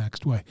what's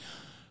next.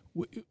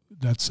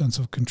 That sense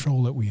of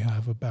control that we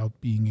have about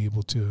being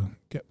able to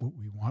get what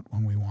we want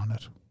when we want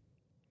it.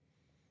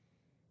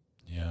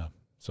 Yeah.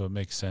 So it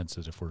makes sense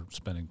that if we're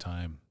spending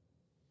time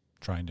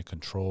trying to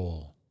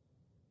control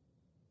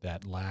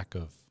that lack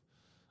of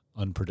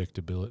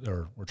unpredictability,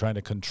 or we're trying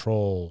to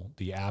control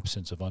the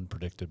absence of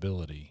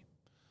unpredictability,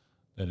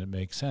 then it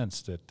makes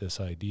sense that this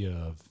idea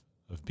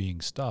of being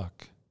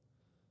stuck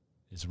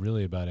is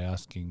really about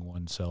asking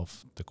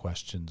oneself the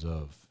questions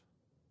of,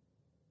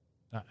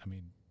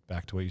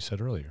 back to what you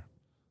said earlier,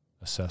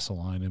 assess,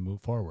 align, and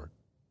move forward.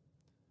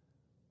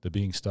 The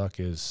being stuck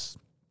is,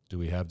 do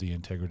we have the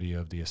integrity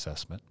of the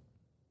assessment?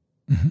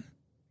 Mm-hmm.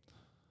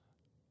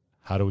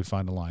 How do we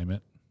find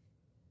alignment?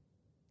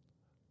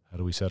 How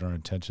do we set our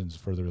intentions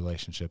for the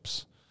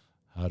relationships?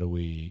 How do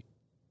we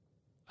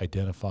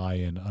identify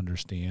and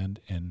understand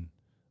and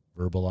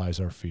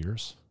verbalize our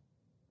fears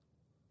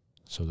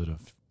so that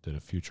a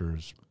future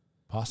is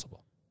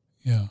possible?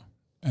 Yeah.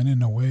 And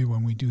in a way,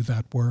 when we do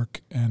that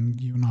work,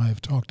 and you and I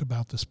have talked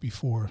about this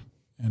before,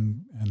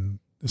 and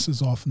this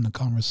is often the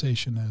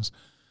conversation is,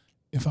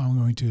 if I'm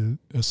going to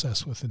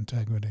assess with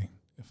integrity,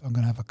 if I'm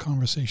going to have a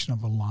conversation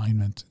of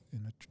alignment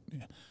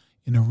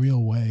in a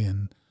real way,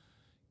 and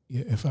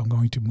if I'm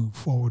going to move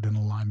forward in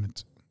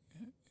alignment,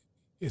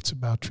 it's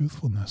about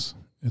truthfulness.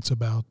 It's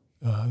about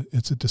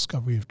it's a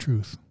discovery of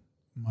truth.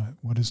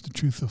 What is the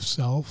truth of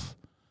self?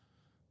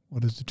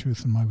 What is the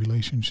truth in my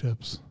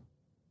relationships?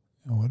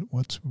 And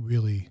what's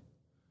really,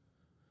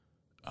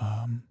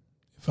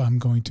 if I'm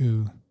going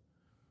to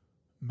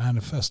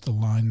manifest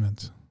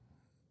alignment,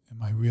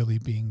 am I really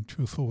being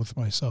truthful with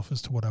myself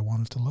as to what I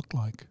want it to look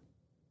like?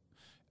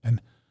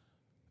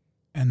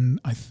 And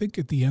I think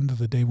at the end of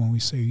the day, when we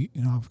say,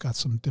 I've got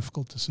some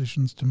difficult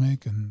decisions to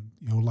make, and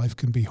life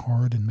can be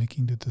hard in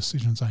making the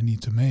decisions I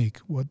need to make,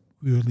 what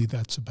really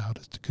that's about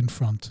is to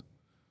confront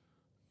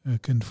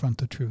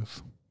the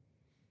truth.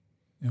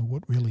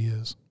 What really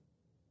is.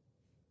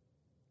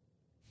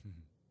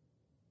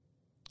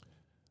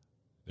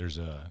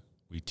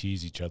 We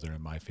tease each other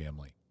in my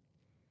family.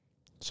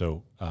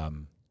 So,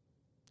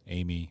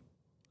 Amy,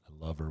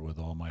 I love her with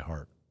all my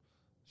heart.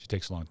 She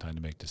takes a long time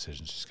to make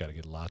decisions. She's got to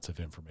get lots of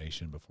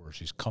information before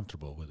she's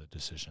comfortable with a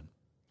decision.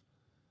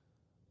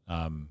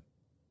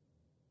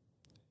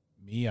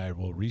 Me, I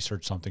will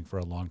research something for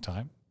a long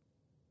time,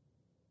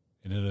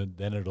 and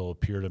then it'll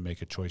appear to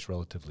make a choice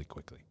relatively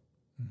quickly.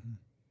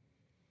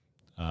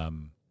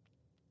 Mm-hmm.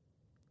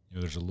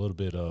 There's a little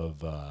bit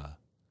of,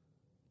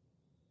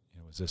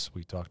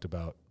 we talked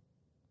about,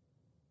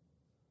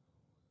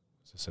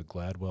 is this a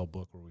Gladwell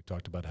book where we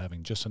talked about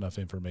having just enough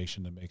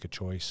information to make a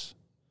choice,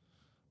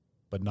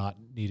 but not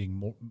needing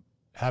more?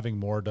 Having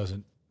more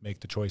doesn't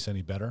make the choice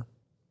any better.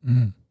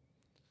 Mm-hmm.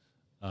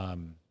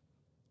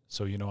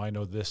 So, I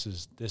know this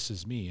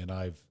is me, and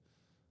I've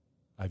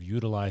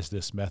utilized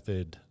this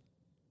method,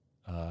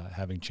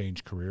 having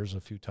changed careers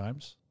a few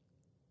times,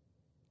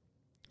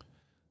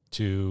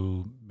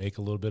 to make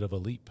a little bit of a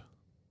leap.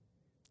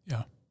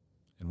 Yeah.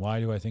 And why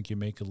do I think you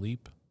make a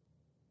leap?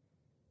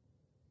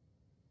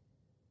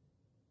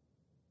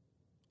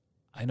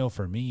 I know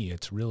for me,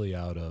 it's really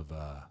out of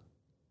a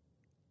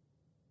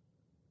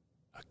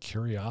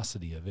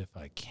curiosity of if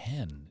I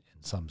can,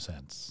 in some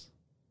sense.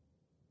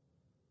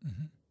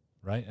 Mm-hmm.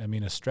 Right? I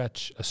mean, a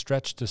stretch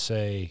to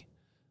say,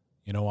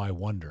 I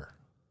wonder.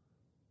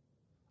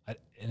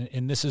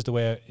 And this is the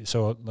way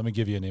so let me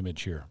give you an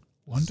image here.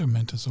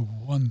 Wonderment is a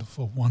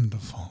wonderful,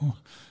 wonderful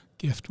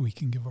gift we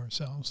can give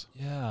ourselves.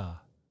 Yeah.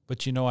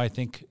 But, I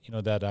think,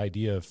 that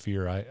idea of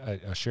fear,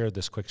 I shared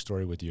this quick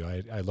story with you.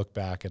 I look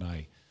back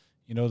and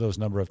those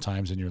number of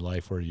times in your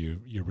life where you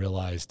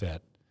realize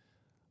that,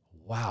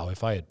 wow,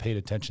 if I had paid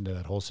attention to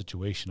that whole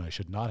situation, I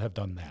should not have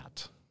done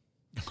that.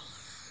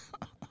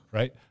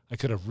 Right? I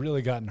could have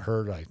really gotten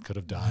hurt. I could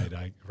have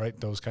died. Right?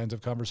 Those kinds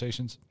of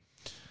conversations.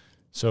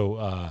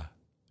 So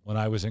when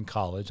I was in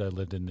college, I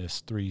lived in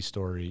this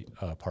 3-story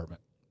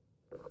apartment.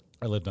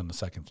 I lived on the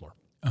 2nd floor.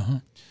 Uh-huh.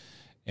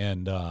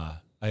 And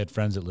I had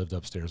friends that lived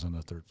upstairs on the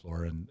 3rd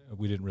floor, and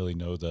we didn't really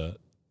know the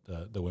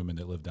women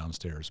that lived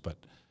downstairs. But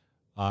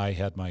I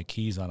had my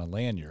keys on a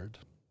lanyard,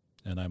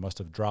 and I must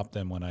have dropped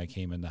them when I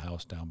came in the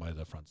house down by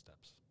the front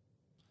steps.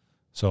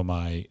 So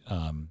my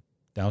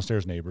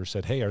downstairs neighbor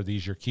said, "Hey, are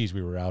these your keys?"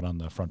 We were out on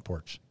the front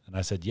porch. And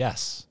I said,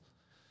 "Yes."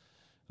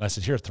 And I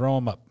said, "Here, throw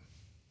them up."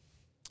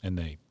 And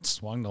they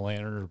swung the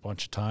lantern a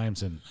bunch of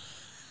times and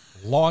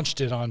launched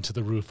it onto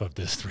the roof of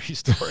this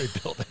 3-story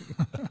building.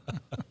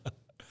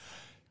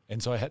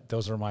 And so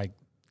those are my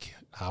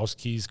house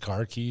keys,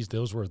 car keys.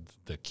 Those were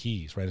the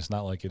keys, right? It's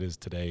not like it is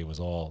today. It was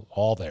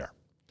all there.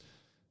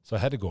 So I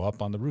had to go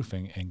up on the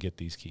roofing and get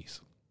these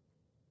keys.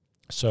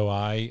 So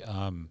I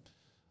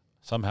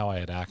somehow I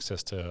had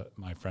access to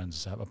my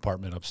friend's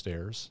apartment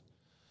upstairs.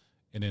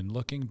 And in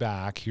looking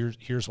back,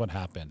 here's what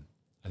happened.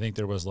 I think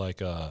there was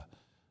like an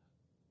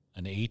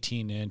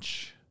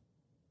 18-inch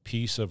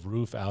piece of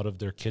roof out of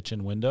their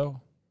kitchen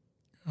window.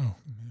 Oh, man.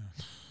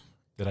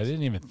 That I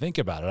didn't even think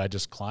about it. I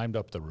just climbed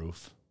up the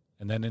roof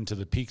and then into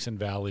the peaks and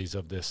valleys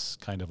of this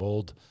kind of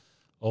old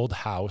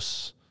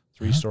house,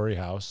 3-story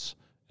house,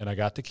 and I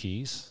got the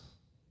keys.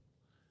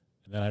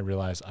 And then I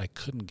realized I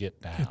couldn't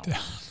get down.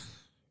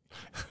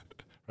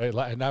 Right?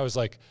 And I was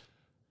like,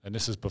 and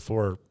this is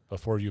before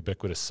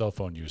ubiquitous cell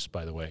phone use,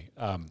 by the way.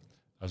 I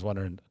was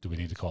wondering, do we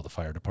need to call the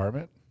fire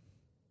department?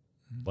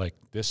 Mm-hmm. Like,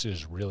 this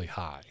is really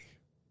high.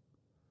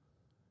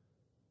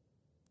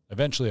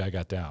 Eventually I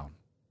got down.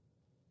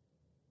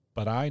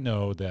 But I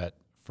know that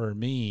for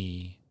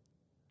me,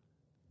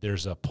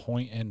 there's a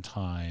point in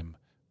time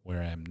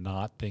where I'm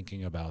not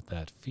thinking about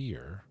that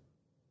fear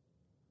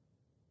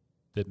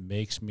that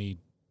makes me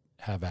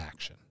have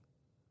action.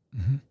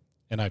 Mm-hmm.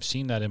 And I've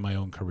seen that in my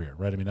own career,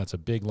 right? I mean, that's a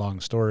big, long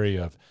story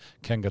of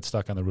Ken got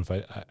stuck on the roof.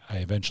 I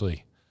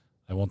eventually,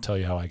 I won't tell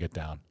you how I get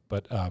down,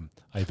 but I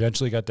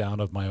eventually got down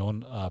of my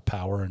own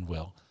power and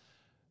will.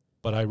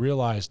 But I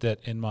realized that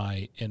in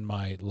my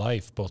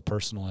life, both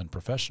personal and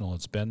professional,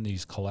 it's been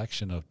these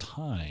collection of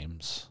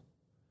times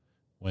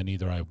when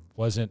either I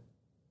wasn't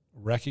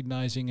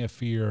recognizing a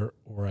fear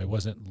or I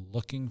wasn't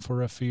looking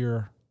for a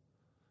fear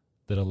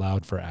that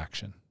allowed for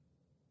action.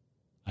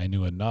 I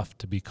knew enough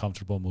to be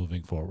comfortable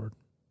moving forward.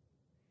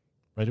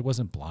 Right? It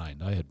wasn't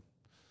blind. I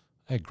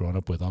had grown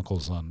up with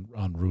uncles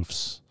on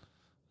roofs,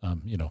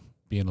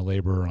 being a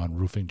laborer on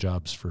roofing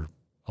jobs for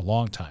a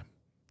long time.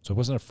 So I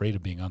wasn't afraid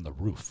of being on the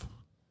roof.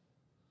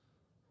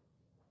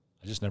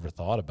 I just never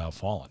thought about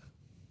falling.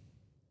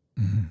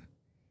 Mm-hmm.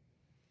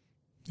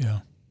 Yeah.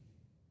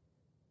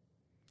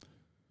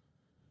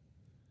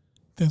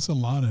 There's a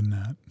lot in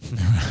that.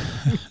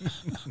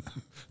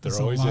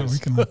 There always is. We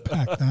can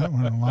unpack that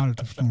one in a lot of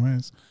different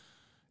ways.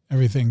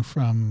 Everything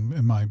from,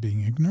 am I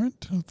being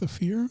ignorant of the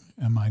fear?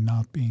 Am I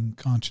not being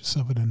conscious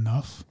of it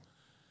enough?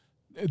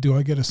 Do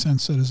I get a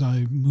sense that as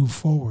I move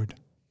forward,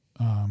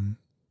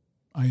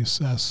 I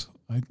assess,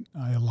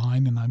 I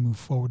align, and I move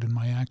forward in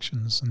my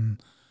actions,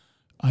 and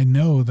I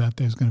know that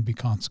there's going to be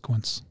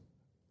consequence.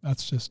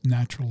 That's just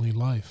naturally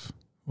life.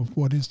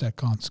 What is that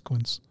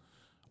consequence?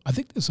 I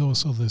think there's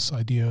also this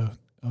idea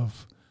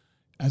of,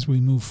 as we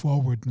move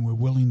forward and we're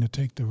willing to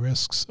take the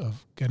risks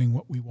of getting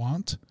what we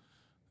want,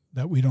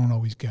 that we don't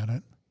always get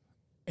it.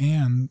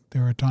 And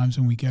there are times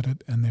when we get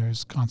it and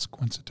there's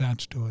consequence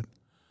attached to it.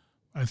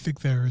 I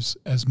think there's,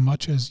 as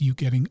much as you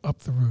getting up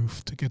the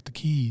roof to get the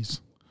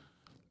keys,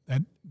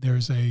 that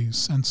there's a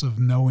sense of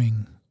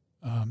knowing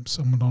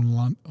someone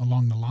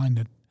along the line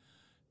that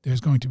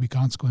there's going to be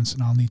consequence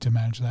and I'll need to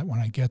manage that when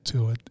I get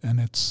to it. And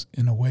it's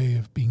in a way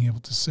of being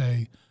able to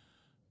say,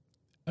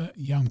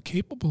 I'm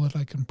capable that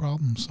I can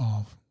problem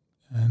solve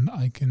and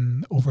I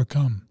can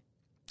overcome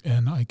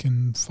and I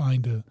can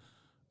find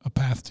a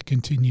path to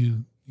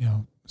continue,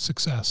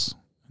 success.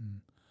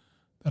 And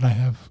that I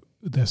have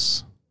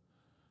this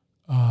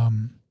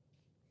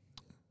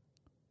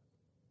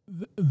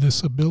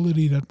this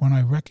ability that when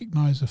I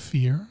recognize a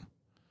fear,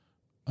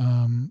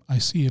 I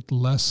see it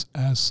less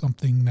as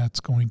something that's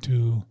going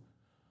to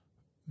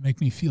make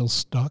me feel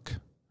stuck,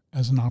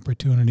 as an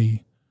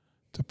opportunity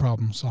to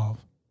problem solve,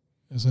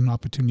 as an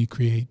opportunity to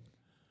create.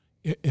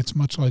 It's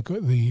much like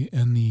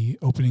in the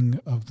opening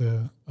of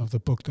the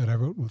book that I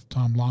wrote with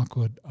Tom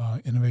Lockwood,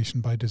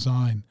 Innovation by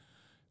Design.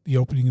 The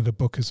opening of the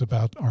book is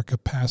about our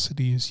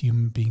capacity as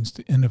human beings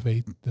to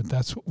innovate,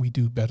 that's what we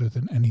do better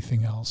than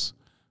anything else.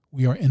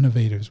 We are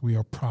innovators. We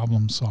are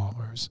problem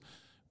solvers.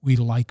 We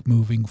like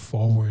moving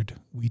forward.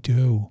 We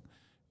do.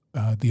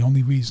 The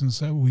only reasons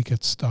that we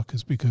get stuck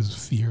is because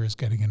fear is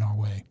getting in our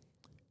way.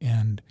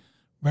 And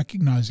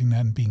recognizing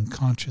that and being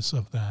conscious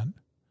of that,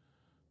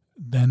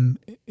 then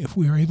if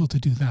we are able to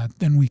do that,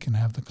 then we can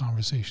have the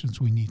conversations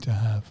we need to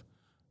have.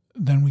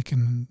 Then we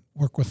can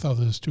work with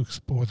others to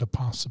explore the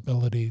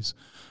possibilities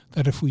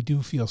that if we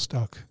do feel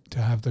stuck, to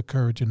have the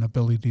courage and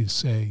ability to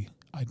say,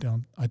 I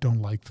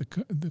don't like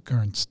the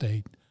current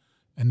state.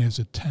 And there's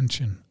a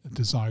tension, a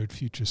desired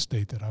future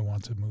state that I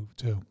want to move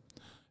to.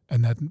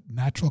 And that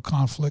natural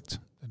conflict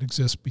that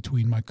exists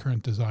between my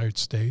current desired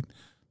state,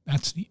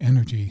 that's the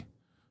energy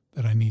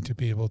that I need to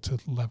be able to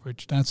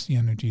leverage. That's the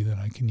energy that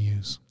I can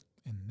use.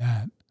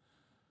 And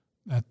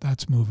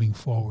that's moving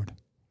forward.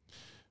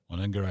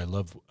 Well, Edgar, I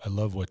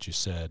love what you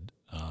said.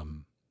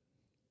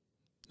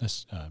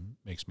 This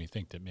makes me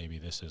think that maybe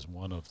this is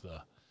one of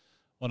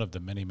the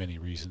many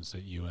reasons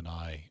that you and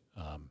I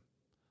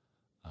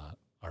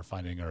are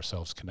finding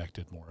ourselves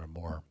connected more and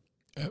more.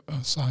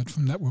 Aside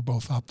from that, we're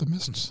both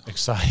optimists.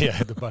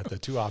 Excited about the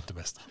two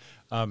optimists.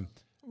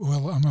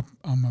 Well,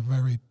 I'm a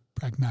very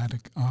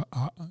pragmatic.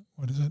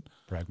 What is it?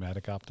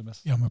 Pragmatic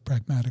optimist. Yeah, I'm a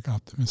pragmatic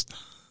optimist.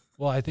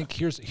 Well, I think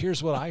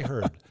here's what I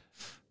heard.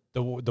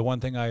 The one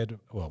thing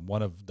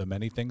one of the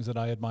many things that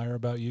I admire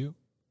about you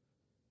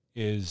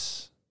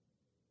is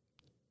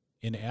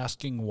in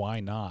asking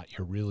why not,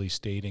 you're really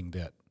stating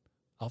that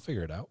I'll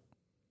figure it out.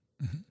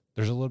 Mm-hmm.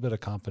 There's a little bit of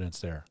confidence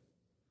there.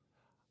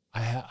 I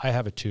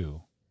have it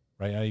too,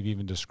 right? I've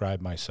even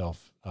described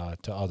myself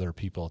to other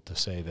people to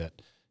say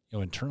that,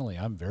 internally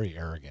I'm very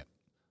arrogant.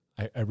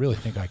 I really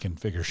think I can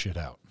figure shit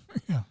out.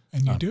 Yeah,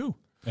 and you do.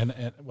 And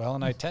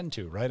I tend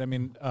to, right? I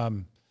mean,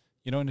 and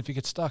if you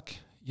get stuck,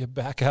 you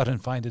back out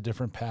and find a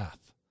different path.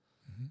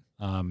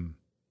 Mm-hmm.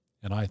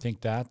 And I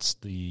think that's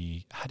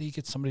how do you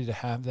get somebody to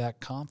have that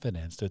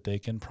confidence that they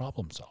can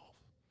problem solve?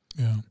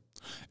 Yeah.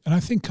 And I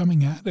think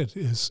coming at it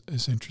is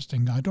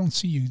interesting. I don't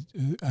see you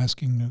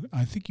asking,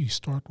 I think you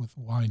start with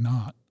why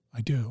not. I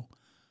do.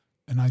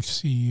 And I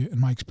see in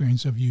my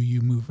experience of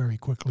you move very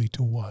quickly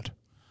to what.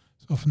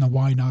 So from the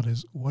why not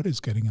is what is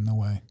getting in the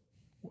way?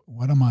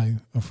 What am I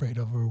afraid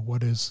of, or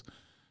what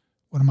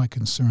am I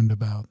concerned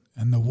about?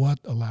 And the what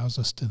allows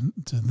us to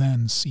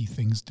then see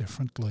things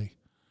differently.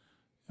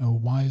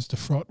 Why is the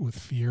fraught with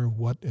fear?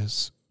 What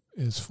is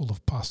full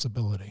of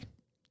possibility?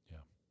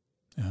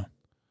 Yeah.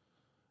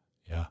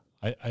 Yeah.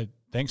 I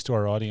thanks to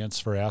our audience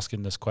for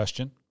asking this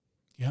question.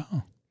 Yeah.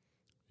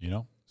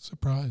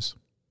 Surprise.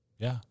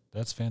 Yeah,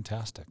 that's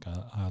fantastic.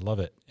 I love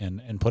it.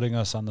 And putting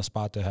us on the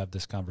spot to have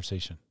this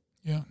conversation.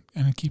 Yeah,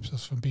 and it keeps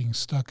us from being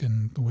stuck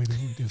in the way that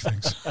we do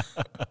things.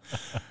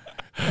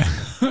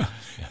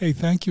 Hey,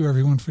 thank you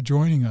everyone for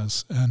joining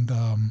us. And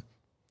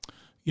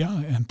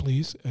and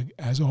please,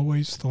 as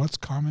always, thoughts,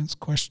 comments,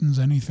 questions,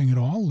 anything at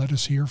all, let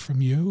us hear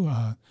from you.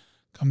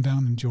 Come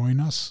down and join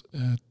us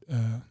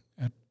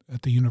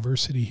at the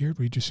university here, at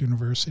Regis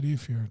University,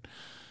 if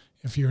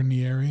you're in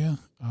the area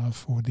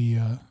for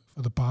the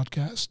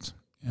podcast.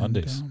 And,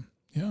 Mondays.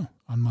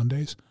 On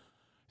Mondays.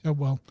 Yeah,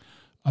 well,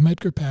 I'm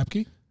Edgar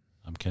Papke.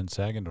 I'm Ken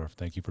Sagendorf.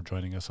 Thank you for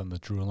joining us on the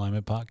True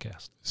Alignment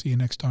Podcast. See you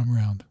next time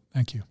around.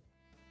 Thank you.